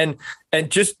did. And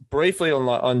just briefly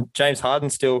on James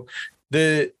Harden still,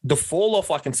 the fall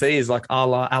off I can see is like a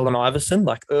la Allen Iverson,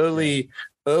 like earlier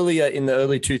in the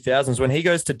early 2000s when he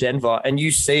goes to Denver and you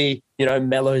see,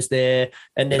 Melo's there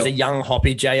and there's a young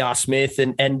hoppy J.R. Smith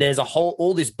and there's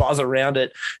all this buzz around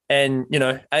it. And,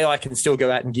 AI can still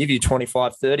go out and give you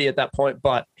 25, 30 at that point,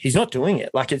 but he's not doing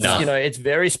it. Like it's, it's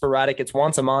very sporadic. It's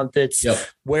once a month. It's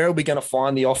where are we going to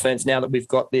find the offense now that we've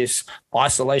got this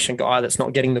isolation guy that's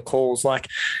not getting the calls? Like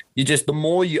the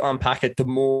more you unpack it, the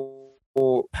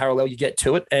more parallel you get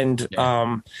to it. And,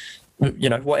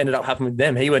 what ended up happening with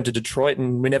them? He went to Detroit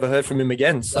and we never heard from him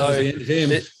again. So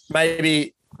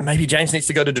maybe James needs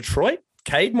to go to Detroit.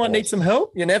 Cade might need some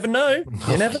help. You never know.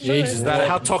 Jesus,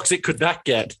 how toxic could that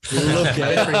get?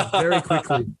 Very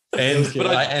quickly.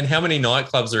 And how many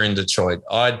nightclubs are in Detroit?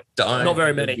 I don't. Not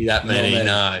very many. That many,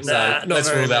 no. So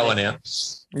let's rule that one out.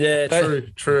 Yeah,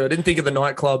 true. I didn't think of the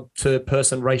nightclub to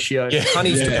person ratio.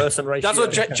 Honeys to person ratio.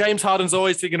 That's what James Harden's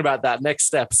always thinking about. That next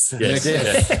steps. Yes.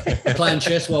 Playing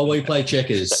chess while we play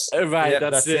checkers. Right,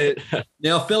 that's it.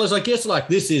 Now, fellas, I guess like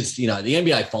this is the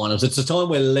NBA Finals. It's a time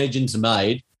where legends are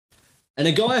made, and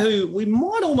a guy who we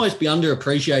might almost be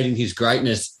underappreciating his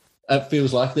greatness. It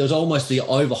feels like there was almost the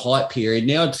overhype period.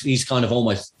 Now he's kind of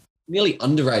almost nearly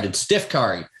underrated. Steph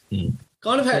Curry.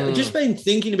 Kind of just been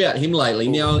thinking about him lately.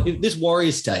 Now, if this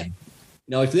Warriors team,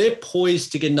 if they're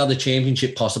poised to get another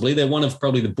championship, possibly, they're one of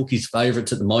probably the bookies'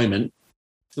 favourites at the moment.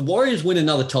 If the Warriors win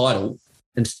another title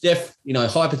and Steph,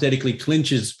 hypothetically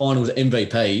clinches finals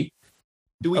MVP.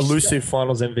 Elusive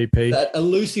finals MVP. That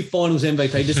elusive finals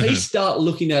MVP. Does he start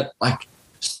looking at like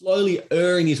slowly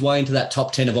erring his way into that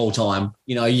top 10 of all time?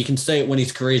 You can see it when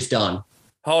his career's done.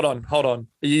 Hold on.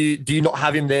 Do you not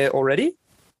have him there already?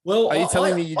 Well, are you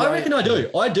telling me you don't? I reckon I do.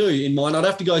 I do in mine. I'd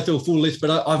have to go through a full list, but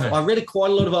I've read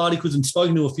quite a lot of articles and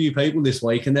spoken to a few people this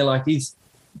week, and they're like, he's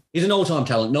an all-time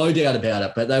talent, no doubt about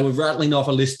it. But they were rattling off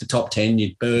a list of top 10, your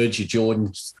Birds, your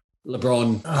Jordans,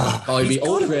 LeBron, Kobe. He's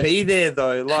got to be there,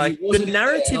 though. Like, the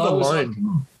narrative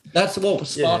alone. That's what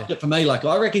sparked it for me. Like,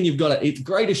 I reckon you've got the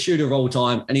greatest shooter of all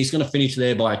time, and he's going to finish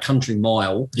there by a country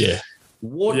mile. Yeah.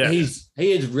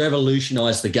 He has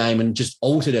revolutionised the game and just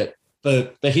altered it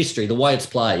for history, the way it's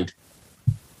played.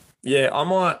 Yeah, I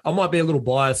might be a little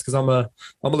biased because I'm a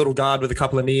little guard with a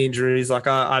couple of knee injuries. Like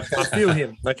I feel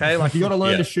him. Okay, like you got to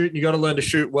learn to shoot and you got to learn to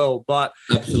shoot well. But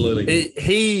absolutely,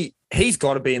 he's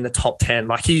got to be in the top 10.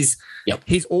 Like he's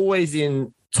always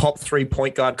in top 3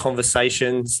 point guard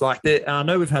conversations. Like I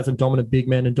know we've had some dominant big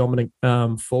men and dominant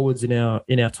forwards in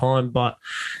our time, but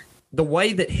the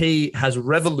way that he has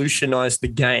revolutionized the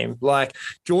game, like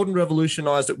Jordan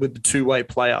revolutionized it with the two-way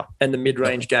player and the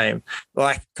mid-range game.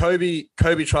 Like Kobe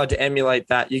tried to emulate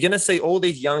that. You're going to see all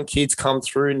these young kids come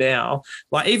through now.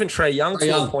 Like even Trae Young,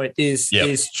 to a point, is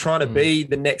trying to be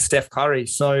the next Steph Curry.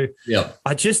 So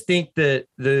I just think that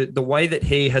the way that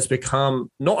he has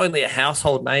become not only a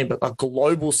household name but a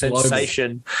global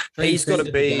sensation, he's got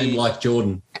to be like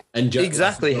Jordan and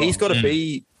exactly. He's got to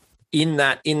be in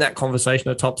that conversation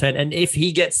of top 10. And if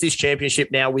he gets this championship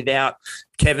now without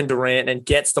Kevin Durant and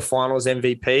gets the finals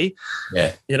MVP,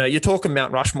 you're talking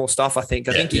Mount Rushmore stuff, I think.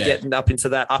 I think you're getting up into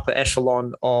that upper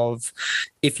echelon of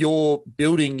if you're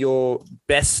building your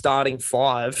best starting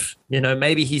 5,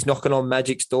 maybe he's knocking on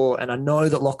Magic's door. And I know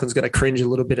that Lachlan's going to cringe a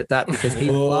little bit at that because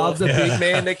he loves a big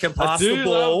man that can pass the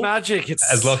ball. Love Magic.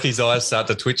 As Lockie's eyes start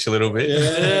to twitch a little bit.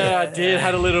 Yeah, I did.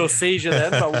 Had a little seizure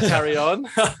then, but we'll carry on.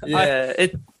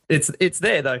 It's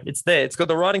there, though. It's there. It's got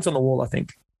the writings on the wall, I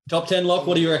think. Top 10, Lock.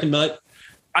 What do you reckon, mate?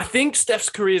 I think Steph's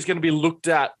career is going to be looked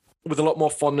at with a lot more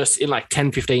fondness in like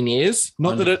 10, 15 years.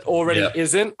 Not that it already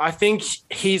isn't. I think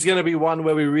he's going to be one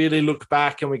where we really look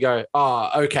back and we go,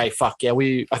 okay, fuck yeah,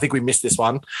 I think we missed this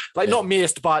one. Like not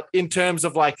missed, but in terms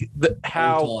of like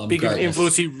how big of an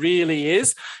influence he really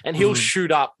is. And he'll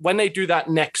shoot up. When they do that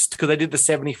next, because they did the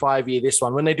 75 year, this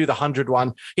one, when they do the 100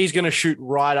 one, he's going to shoot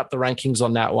right up the rankings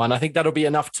on that one. I think that'll be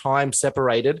enough time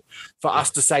separated for us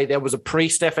to say there was a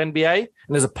pre-Steph NBA and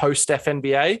there's a post-Steph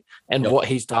NBA and what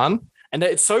he's done. And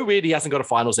it's so weird he hasn't got a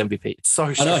finals MVP. It's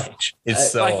so strange.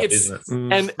 It's so odd, isn't it?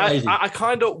 And I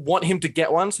kind of want him to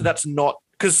get one, so that's not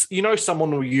because someone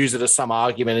will use it as some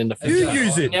argument in the future. You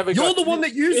use it. You're the one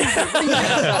that uses it.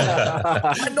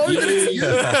 I know that it's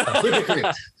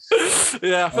you.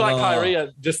 Yeah, I feel like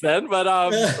Kyrie just then, but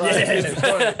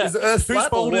whose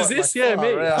fault is this? Yeah,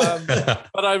 me.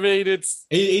 But I mean, it's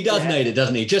he does need it,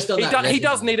 doesn't he? Just on he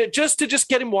does need it just to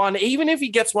get him one. Even if he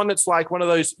gets one, that's like one of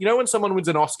those. When someone wins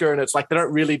an Oscar and it's like they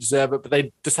don't really deserve it, but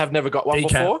they just have never got one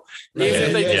before.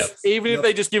 Even if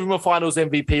they just give him a Finals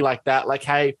MVP like that, like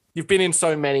hey. You've been in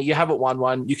so many. You haven't won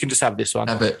one. You can just have this one.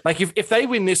 Like if they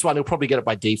win this one, he'll probably get it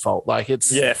by default. Like it's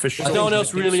for sure. There's no one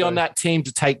else really on that team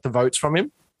to take the votes from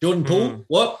him. Jordan Poole,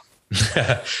 what?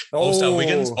 Also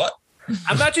Wiggins, what?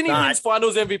 Imagine he wins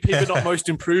Finals MVP, but not Most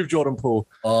Improved. Jordan Poole.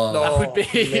 That would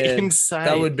be insane.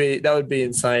 That would be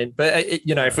insane. But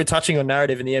if we're touching on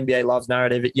narrative and the NBA loves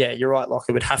narrative, you're right. Like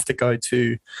it would have to go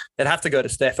to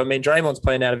Steph. I mean, Draymond's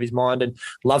playing out of his mind and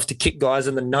loves to kick guys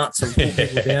in the nuts and pull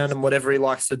people down and whatever he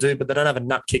likes to do. But they don't have a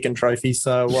nut kicking trophy,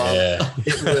 so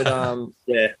it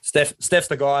would. Steph's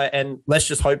the guy, and let's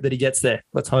just hope that he gets there.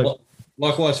 Let's hope. Well,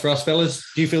 likewise for us, fellas.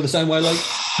 Do you feel the same way, Luke?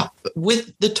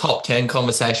 With the top 10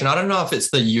 conversation, I don't know if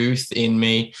it's the youth in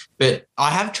me, but I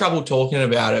have trouble talking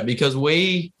about it because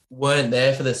we weren't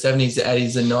there for the 70s,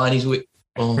 80s, and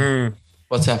 90s.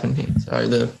 What's happened here? Sorry,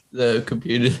 the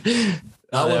computer.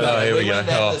 Here we go.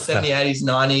 The 70s, 80s,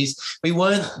 90s. We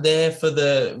weren't there for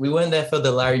the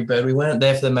Larry Bird. We weren't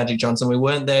there for the Magic Johnson. We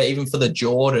weren't there even for the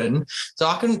Jordan. So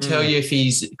I couldn't tell you if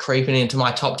he's creeping into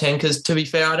my top 10 because, to be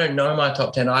fair, I don't know my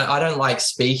top 10. I don't like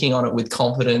speaking on it with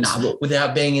confidence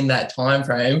without being in that time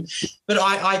frame. But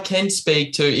I can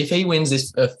speak to if he wins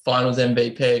this Finals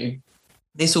MVP,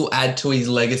 this will add to his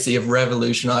legacy of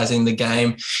revolutionizing the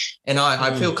game. And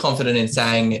I feel confident in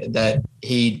saying that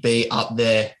he'd be up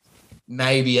there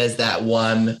maybe as that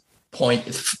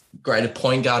greatest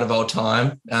point guard of all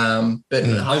time. But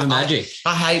over Magic.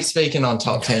 I hate speaking on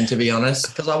top 10, to be honest,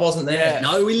 because I wasn't there. Yeah.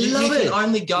 No, we love it.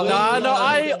 Only go.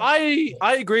 I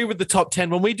agree with the top 10.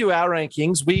 When we do our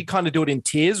rankings, we kind of do it in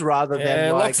tiers rather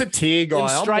than like a tier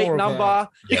guy. In straight number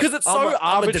because it's so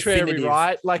arbitrary,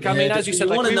 right? Like, I mean, as you said,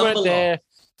 like we weren't there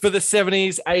for the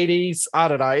 70s, 80s. I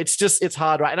don't know. It's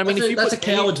hard, right? And I mean, that's a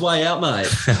coward's way out, mate.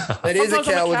 It is a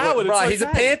coward. Right, he's a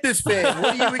Panthers fan.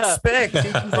 What do you expect?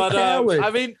 He's a coward. I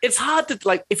mean, it's hard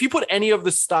to if you put any of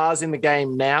the stars in the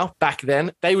game now, back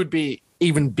then, they would be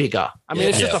even bigger. I mean,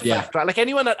 it's just a fact, right? Like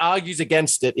anyone that argues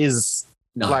against it is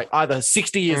like either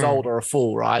 60 years old or a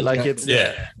fool, right? Like it's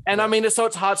And I mean, so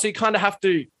it's hard. So you kind of have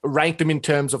to rank them in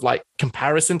terms of like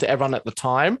comparison to everyone at the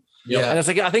time. And it's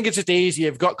like I think it's just easier.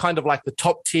 You've got kind of like the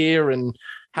top tier and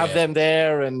have them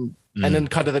there and then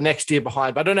kind of the next tier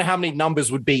behind. But I don't know how many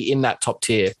numbers would be in that top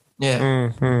tier. Yeah.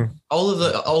 Mm-hmm.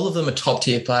 All of them are top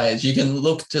tier players. You can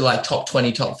look to like top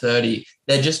 20, top 30.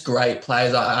 They're just great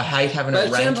players. I hate having But to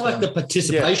it rank sounds like them. the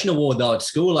participation award though at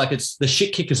school, like it's the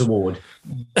shit kickers award.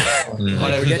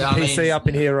 We're getting PC up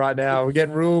in here right now. We're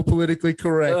getting real politically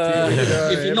correct.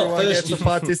 If you're not everyone first, gets a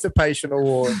participation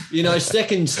award.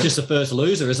 Second's just the first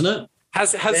loser, isn't it?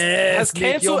 Has Yes, Nick,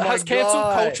 cancel you're my cancel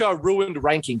guy. culture ruined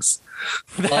rankings?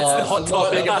 That's the Oh, hot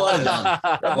topic.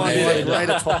 That might be a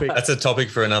greater topic. That's a topic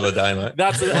for another day, mate.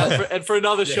 And for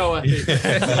another show, I think.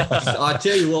 I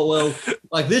tell you what, well,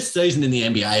 like this season in the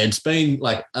NBA, it's been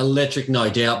like electric, no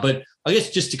doubt. But I guess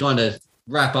just to kind of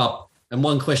wrap up, and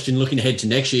one question looking ahead to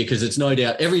next year, because it's no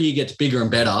doubt every year gets bigger and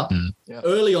better. Yeah.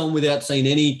 Early on, without seeing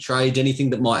any trades, anything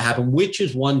that might happen, which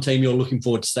is one team you're looking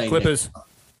forward to seeing? Clippers.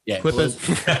 Yeah, Clippers.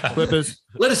 Clippers.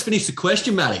 Let us finish the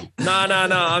question, Matty. No.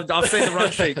 I've seen the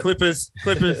run sheet. Clippers.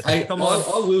 Hey, Come on.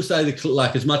 I will say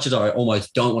as much as I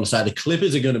almost don't want to say, the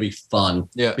Clippers are going to be fun.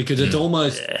 Yeah. Because it's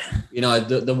almost,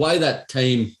 the way that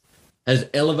team has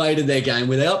elevated their game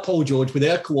without Paul George,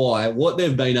 without Kawhi, what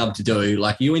they've been able to do,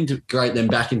 like you integrate them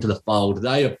back into the fold,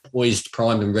 they are poised,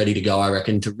 primed and ready to go, I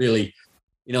reckon, to really,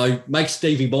 make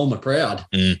Stevie Ballmer proud.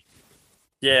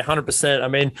 Yeah, 100%. I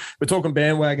mean, we're talking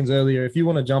bandwagons earlier. If you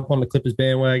want to jump on the Clippers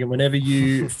bandwagon whenever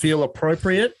you feel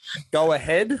appropriate, go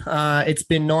ahead. It's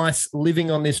been nice living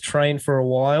on this train for a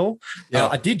while. Yeah.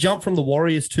 I did jump from the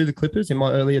Warriors to the Clippers in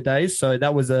my earlier days, so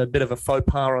that was a bit of a faux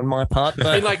pas on my part.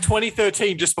 But In like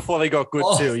 2013, just before they got good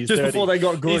too. He's just dirty. before they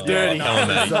got good. He's dirty.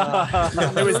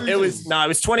 It was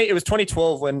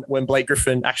 2012 when Blake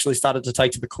Griffin actually started to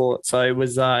take to the court. So it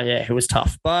was it was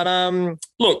tough. But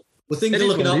look. Well, things It are is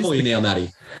looking what it up for is. you now, Matty.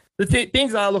 The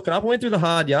things are looking up. I went through the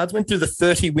hard yards, went through the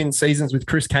 30-win seasons with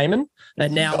Chris Kaman,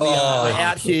 and now we're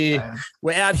out here.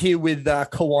 We're out here with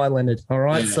Kawhi Leonard. All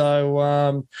right,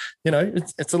 so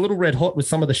it's a little red hot with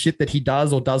some of the shit that he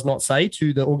does or does not say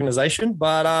to the organization.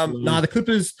 But the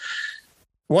Clippers,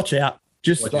 watch out.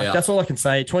 Watch out. That's all I can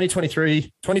say. 2023,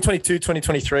 2022,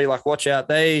 2023, watch out.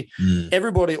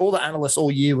 Everybody, all the analysts all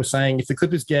year were saying if the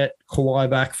Clippers get Kawhi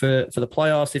back for the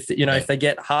playoffs, if they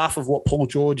get half of what Paul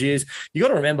George is, you got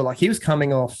to remember, he was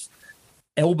coming off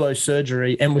elbow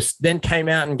surgery and then came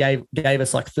out and gave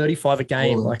us 35 a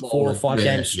game, 4 or 5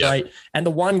 games straight. And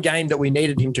the one game that we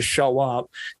needed him to show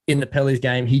up in the Pelicans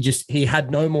game, he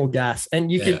had no more gas. And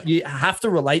you have to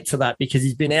relate to that because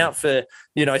he's been out for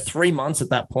 3 months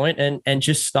at that point and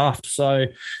just stuffed. So,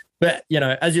 but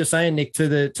as you're saying, Nick, to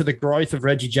the growth of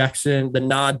Reggie Jackson, the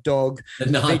Nard dog. The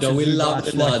Nard dog. We love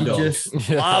the Nard dog. Just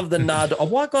love the Nard dog. A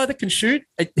white guy that can shoot.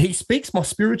 He speaks my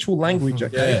spiritual language.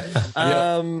 Okay.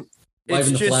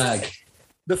 Waving It's the just flag.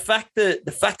 the fact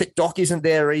that Doc isn't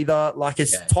there either.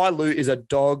 Ty Lue is a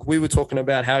dog. We were talking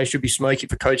about how he should be smoking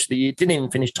for Coach of the Year. Didn't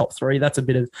even finish top 3. It's a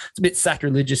bit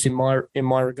sacrilegious in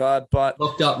my regard. But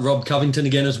Locked up Rob Covington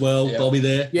again as well. Yeah. Bobby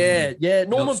there. yeah,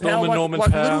 Norman Powell, Norman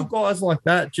like Powell. little guys like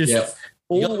that, just You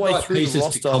all got the the way right through the pieces to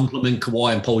roster. complement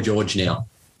Kawhi and Paul George now.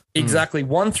 Exactly.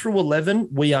 1 through 11,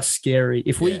 we are scary.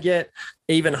 If we get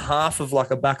even half of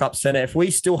a backup center, if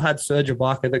we still had Serge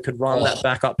Ibaka that could run that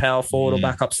backup power forward or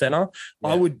backup center,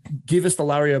 I would give us the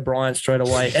Larry O'Brien straight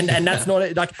away. And that's not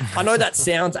it. I know that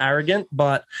sounds arrogant,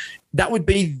 but that would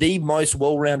be the most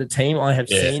well-rounded team I have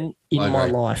seen in my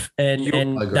life. And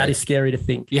that is scary to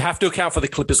think. You have to account for the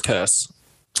Clippers curse.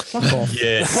 Fuck off.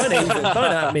 Yes. Don't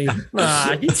at me.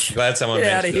 Nah, Glad someone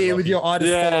get out of mentioned it, here Lockie. with your I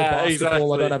just follow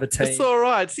basketball. I don't have a team. It's all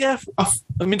right. Yeah,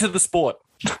 I'm into the sport.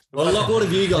 Well, what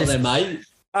have you got there, mate?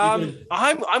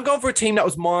 I'm going for a team that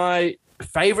was my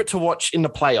favorite to watch in the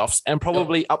playoffs and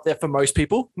probably up there for most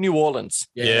people. New Orleans.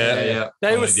 Yeah. They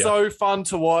I'm were with you. so fun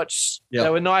to watch. Yeah. They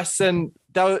were nice and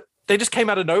they just came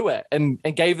out of nowhere and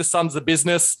gave the Suns the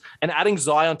business. And adding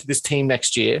Zion to this team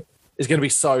next year is going to be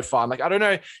so fun. I don't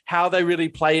know how they really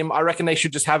play him. I reckon they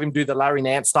should just have him do the Larry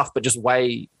Nance stuff, but just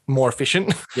way more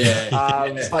efficient.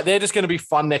 But they're just going to be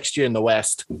fun next year in the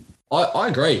West. I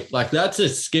agree. That's a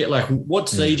skit. What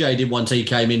CJ did once he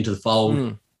came into the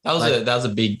fold. That was a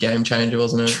big game changer,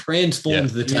 wasn't it? Transformed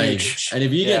the team. Huge. And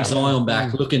if you get Zion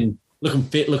back looking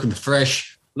fit, looking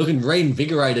fresh, looking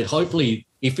reinvigorated, hopefully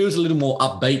he feels a little more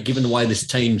upbeat given the way this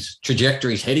team's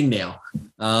trajectory is heading now.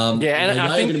 And I they're think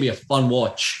going to be a fun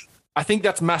watch. I think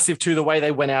that's massive too, the way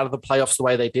they went out of the playoffs the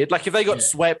way they did. If they got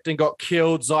swept and got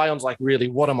killed, Zion's really,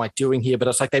 what am I doing here? But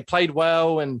it's they played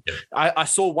well. And I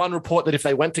saw one report that if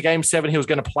they went to game 7, he was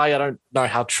going to play. I don't know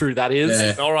how true that is.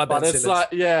 Yeah. All right, But Ben it's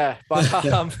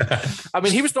Simmons. But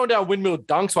he was throwing down windmill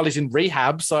dunks while he's in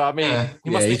rehab. So, he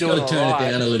must be he's doing got to turn all right.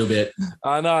 it down a little bit.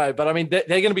 I know, but they're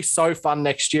going to be so fun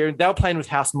next year. They're playing with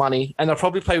house money, and they'll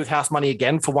probably play with house money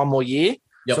again for one more year.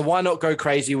 Yep. So why not go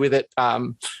crazy with it?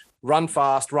 run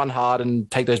fast, run hard, and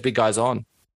take those big guys on.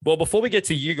 Well, before we get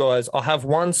to you guys, I have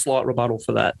one slight rebuttal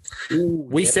for that.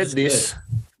 We said this.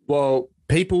 Well,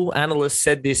 analysts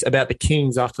said this about the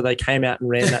Kings after they came out and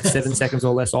ran that 7 seconds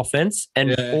or less offense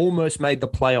and almost made the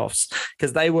playoffs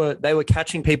because they were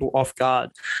catching people off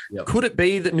guard. Yep. Could it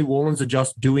be that New Orleans are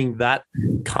just doing that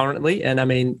currently? And I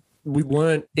mean, we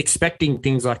weren't expecting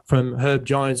things like from Herb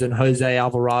Jones and Jose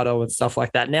Alvarado and stuff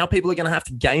like that. Now people are going to have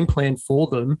to game plan for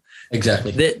them.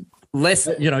 Exactly. They're less,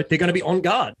 they're going to be on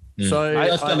guard. So it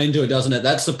does come into it, doesn't it?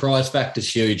 That surprise factor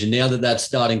is huge. And now that that's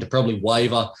starting to probably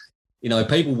waver,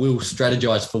 people will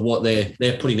strategize for what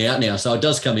they're putting out now. So it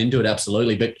does come into it,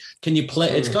 absolutely. But can you play?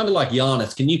 It's kind of like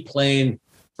Giannis. Can you plan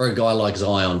for a guy like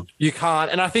Zion? You can't.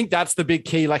 And I think that's the big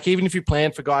key. Like, even if you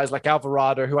plan for guys like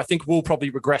Alvarado, who I think will probably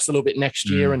regress a little bit next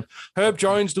year, and Herb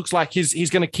Jones looks like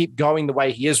he's going to keep going the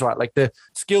way he is, right? Like, the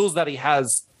skills that he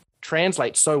has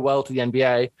translate so well to the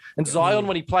NBA. And Zion,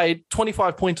 when he played,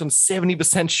 25 points on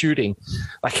 70% shooting.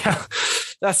 Like,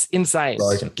 that's insane.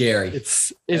 Scary.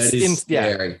 It's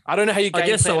scary. I don't know how you game I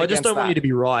guess so. I just don't want you to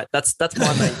be right. That's my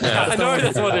main thing. I know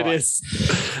that's what it is.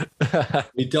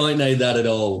 We don't need that at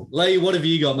all. Lee, what have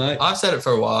you got, mate? I've said it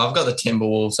for a while. I've got the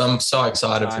Timberwolves. I'm so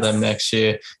excited for them next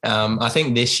year. I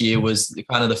think this year was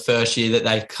kind of the first year that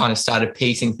they kind of started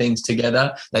piecing things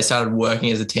together. They started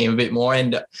working as a team a bit more.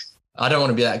 And I don't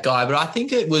want to be that guy, but I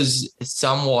think it was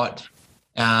somewhat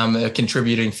a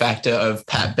contributing factor of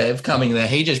Pat Bev coming there.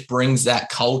 He just brings that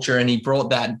culture, and he brought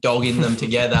that dog in them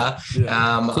together. Clippers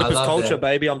I love culture,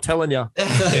 baby. I'm telling you.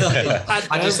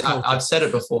 I've said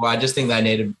it before. I just think they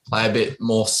need to play a bit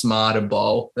more smarter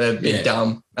ball. They're a bit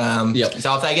dumb. So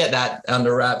if they get that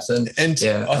under wraps, I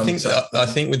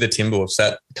think with the Timberwolves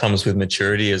that comes with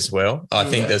maturity as well. I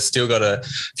think they've still got a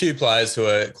few players who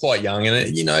are quite young,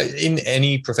 and in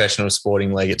any professional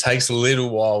sporting league, it takes a little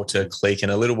while to click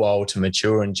and a little while to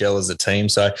mature and gel as a team.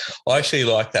 So I actually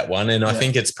like that one, and I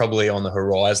think it's probably on the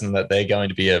horizon that they're going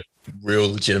to be a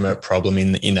real legitimate problem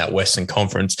in that Western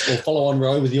Conference. We'll follow on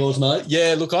row with yours, mate.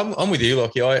 Yeah, look, I'm with you,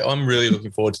 Lockie. I'm really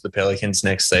looking forward to the Pelicans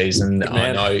next season.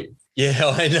 I know. Yeah,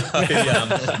 I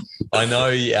know. I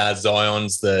know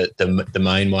Zion's the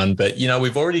main one, but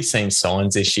we've already seen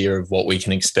signs this year of what we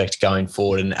can expect going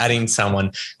forward, and adding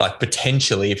someone like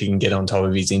potentially, if he can get on top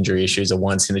of his injury issues, a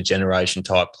once in a generation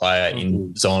type player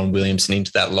in Zion Williamson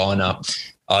into that lineup.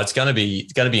 It's going to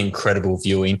be incredible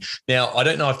viewing. Now, I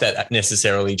don't know if that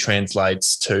necessarily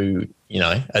translates to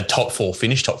a top 4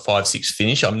 finish, top 5, 6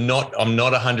 finish. I'm not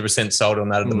 100% sold on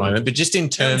that at the moment, but just in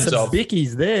terms of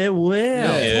Vicky's there,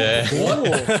 wow,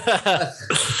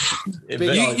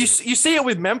 you see it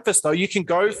with Memphis though. You can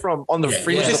go from on the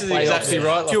fringe this is exactly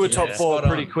right, to a top 4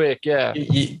 pretty quick. Yeah,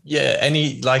 and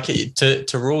to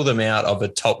rule them out of a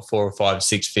top 4 or 5,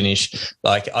 6 finish.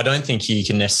 Like, I don't think you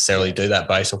can necessarily do that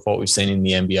based off what we've seen in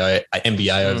the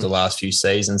NBA over the last few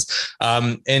seasons.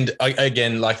 And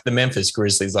again, like the Memphis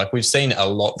Grizzlies, like we've seen a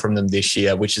lot from them this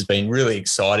year, which has been really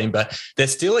exciting, but they're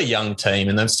still a young team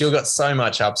and they've still got so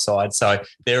much upside. So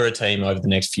they're a team over the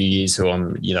next few years who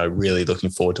I'm, really looking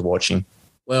forward to watching.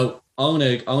 Well, I'm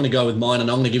gonna go with mine,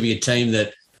 and I'm gonna give you a team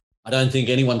that I don't think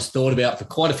anyone's thought about for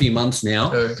quite a few months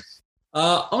now.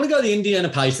 I'm gonna go the Indiana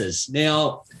Pacers.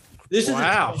 Now, this is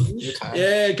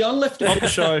go on left.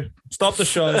 Stop the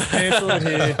show. Cancel it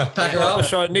here. Pack her up. The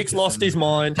show. Nick's lost his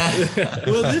mind.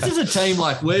 Well, this is a team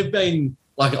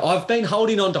I've been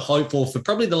holding on to hope for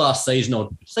probably the last season or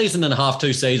season and a half,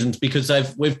 2 seasons, because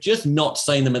we've just not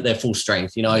seen them at their full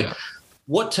strength.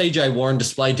 What TJ Warren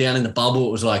displayed down in the bubble,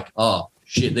 it was like, oh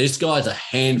shit, this guy's a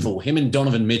handful. Him and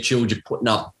Donovan Mitchell just putting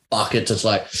up buckets. It's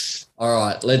like, all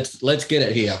right, let's get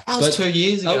it here. That was 2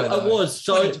 years ago. It was.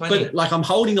 So, but I'm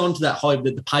holding on to that hope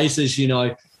that the Pacers,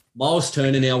 Miles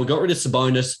Turner now, we got rid of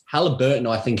Sabonis. Halliburton,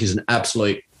 I think, is an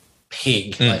absolute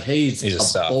pig. Like, he's a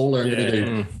baller and going to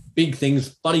do big things.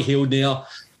 Buddy Hield now.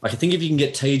 Like, I think if you can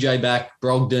get TJ back,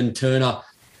 Brogdon, Turner,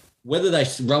 whether they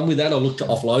run with that or look to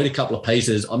offload a couple of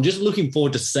pieces, I'm just looking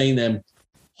forward to seeing them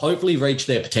hopefully reach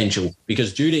their potential,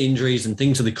 because due to injuries and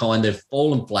things of the kind, they've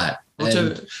fallen flat.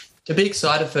 Well, to be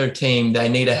excited for a team, they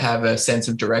need to have a sense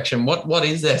of direction. What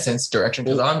is their sense of direction?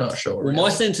 Because I'm not sure. Well, my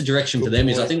sense of direction for them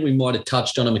is, I think we might have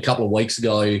touched on them a couple of weeks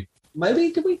ago.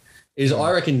 Maybe, did we?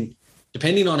 I reckon,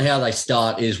 depending on how they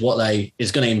start, is what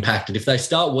is going to impact it. If they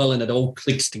start well and it all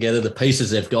clicks together, the pieces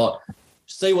they've got,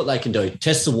 see what they can do.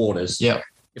 Test the waters. Yeah.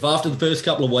 If after the first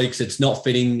couple of weeks it's not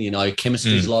fitting,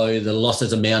 chemistry's low, the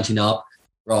losses are mounting up,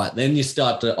 right, then you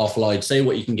start to offload, see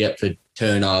what you can get for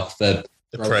Turner, for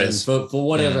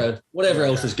whatever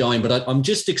else is going. But I'm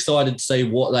just excited to see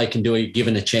what they can do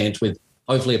given a chance with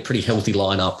hopefully a pretty healthy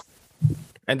lineup.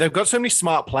 And they've got so many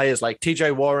smart players like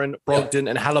TJ Warren, Brogdon,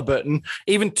 and Halliburton.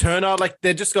 Even Turner, like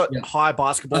they've just got high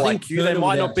basketball IQ. They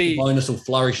might not be. Bonus will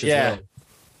flourish as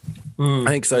well. I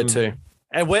think so too.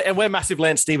 And we're massive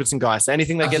Lance Stevenson guys. So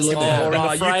anything that gets him more in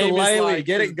the frame is like,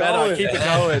 get it going. Keep it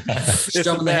going.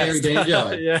 Strumming the hairy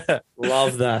banjo. Yeah.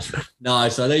 Love that. No,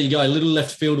 so there you go. Little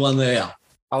left field one there.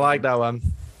 I like that one.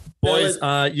 Boys,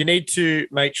 you need to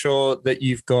make sure that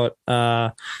you've got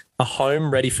a home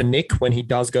ready for Nick when he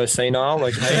does go senile.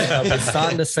 Okay, we're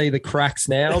starting to see the cracks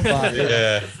now, but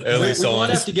early we signs. might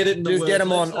have to get it in the just works. get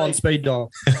him on speed dial.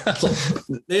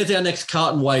 There's our next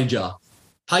carton wager.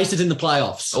 Pacers in the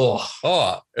playoffs.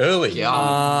 Oh, early.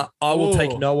 I will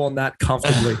take no on that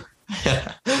comfortably.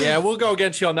 Yeah, we'll go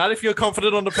against you on that if you're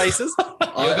confident on the Pacers.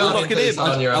 You'll lock it in.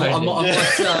 on your own. I might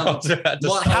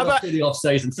How about the off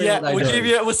season? See what they we'll do. give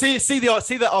you. We'll see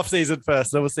the off season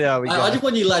first, then we'll see how we go. I just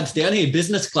want you lads down here,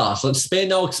 business class. Let's spare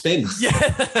no expense.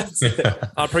 I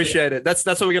appreciate it. That's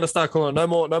what we're going to start calling it.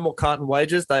 No more carton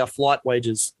wages. They are flight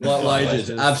wages. Flight wages,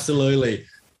 absolutely.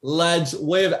 Lads,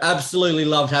 we've absolutely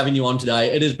loved having you on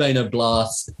today. It has been a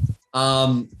blast. We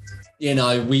can't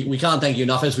thank you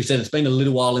enough. As we said, it's been a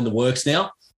little while in the works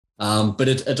now, but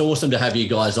it's awesome to have you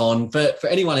guys on. For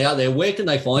anyone out there, where can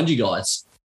they find you guys?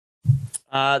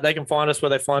 They can find us where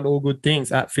they find all good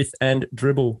things at Fifth and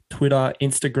Dribble, Twitter,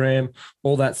 Instagram,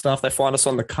 all that stuff. They find us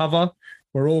on the cover.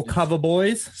 We're all cover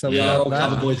boys. So we're all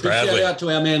cover boys. Big shout out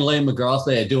to our man Liam McGrath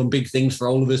there, doing big things for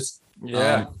all of us.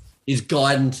 Yeah. His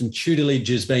guidance and tutelage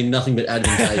has been nothing but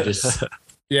advantageous.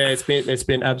 Yeah, it's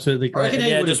been absolutely great. And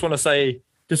yeah, just want to say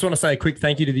a quick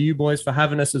thank you to you boys for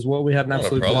having us as well. We had an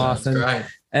absolute blast,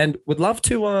 and would love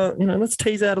to let's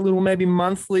tease out a little maybe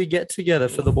monthly get together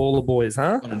for the Baller Boys,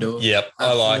 huh? Yep,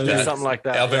 I like that. Something like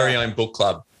that. Our very own book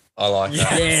club. I like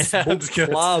that. Yes, book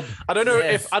club. I don't know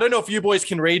if you boys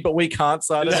can read, but we can't.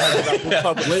 So I don't know about book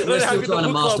club. We're still trying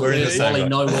to master it. Wally,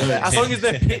 no words. As long as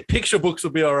they're picture books,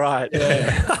 will be all right.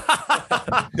 Yeah.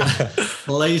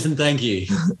 Please and thank you.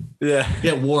 Yeah.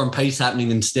 Get War and Peace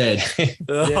happening instead.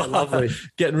 Yeah, lovely.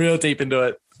 Getting real deep into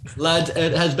it. Lads,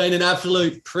 it has been an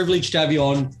absolute privilege to have you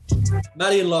on.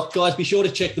 Matty and Locke, guys, be sure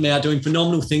to check them out, doing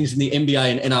phenomenal things in the NBA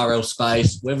and NRL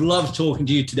space. We've loved talking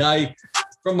to you today.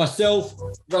 From myself,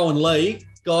 Rowan Lee,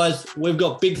 guys, we've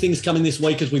got big things coming this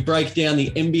week as we break down the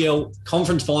NBL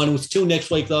conference finals. Till next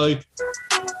week, though.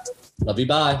 Love you.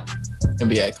 Bye.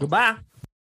 NBA. Goodbye.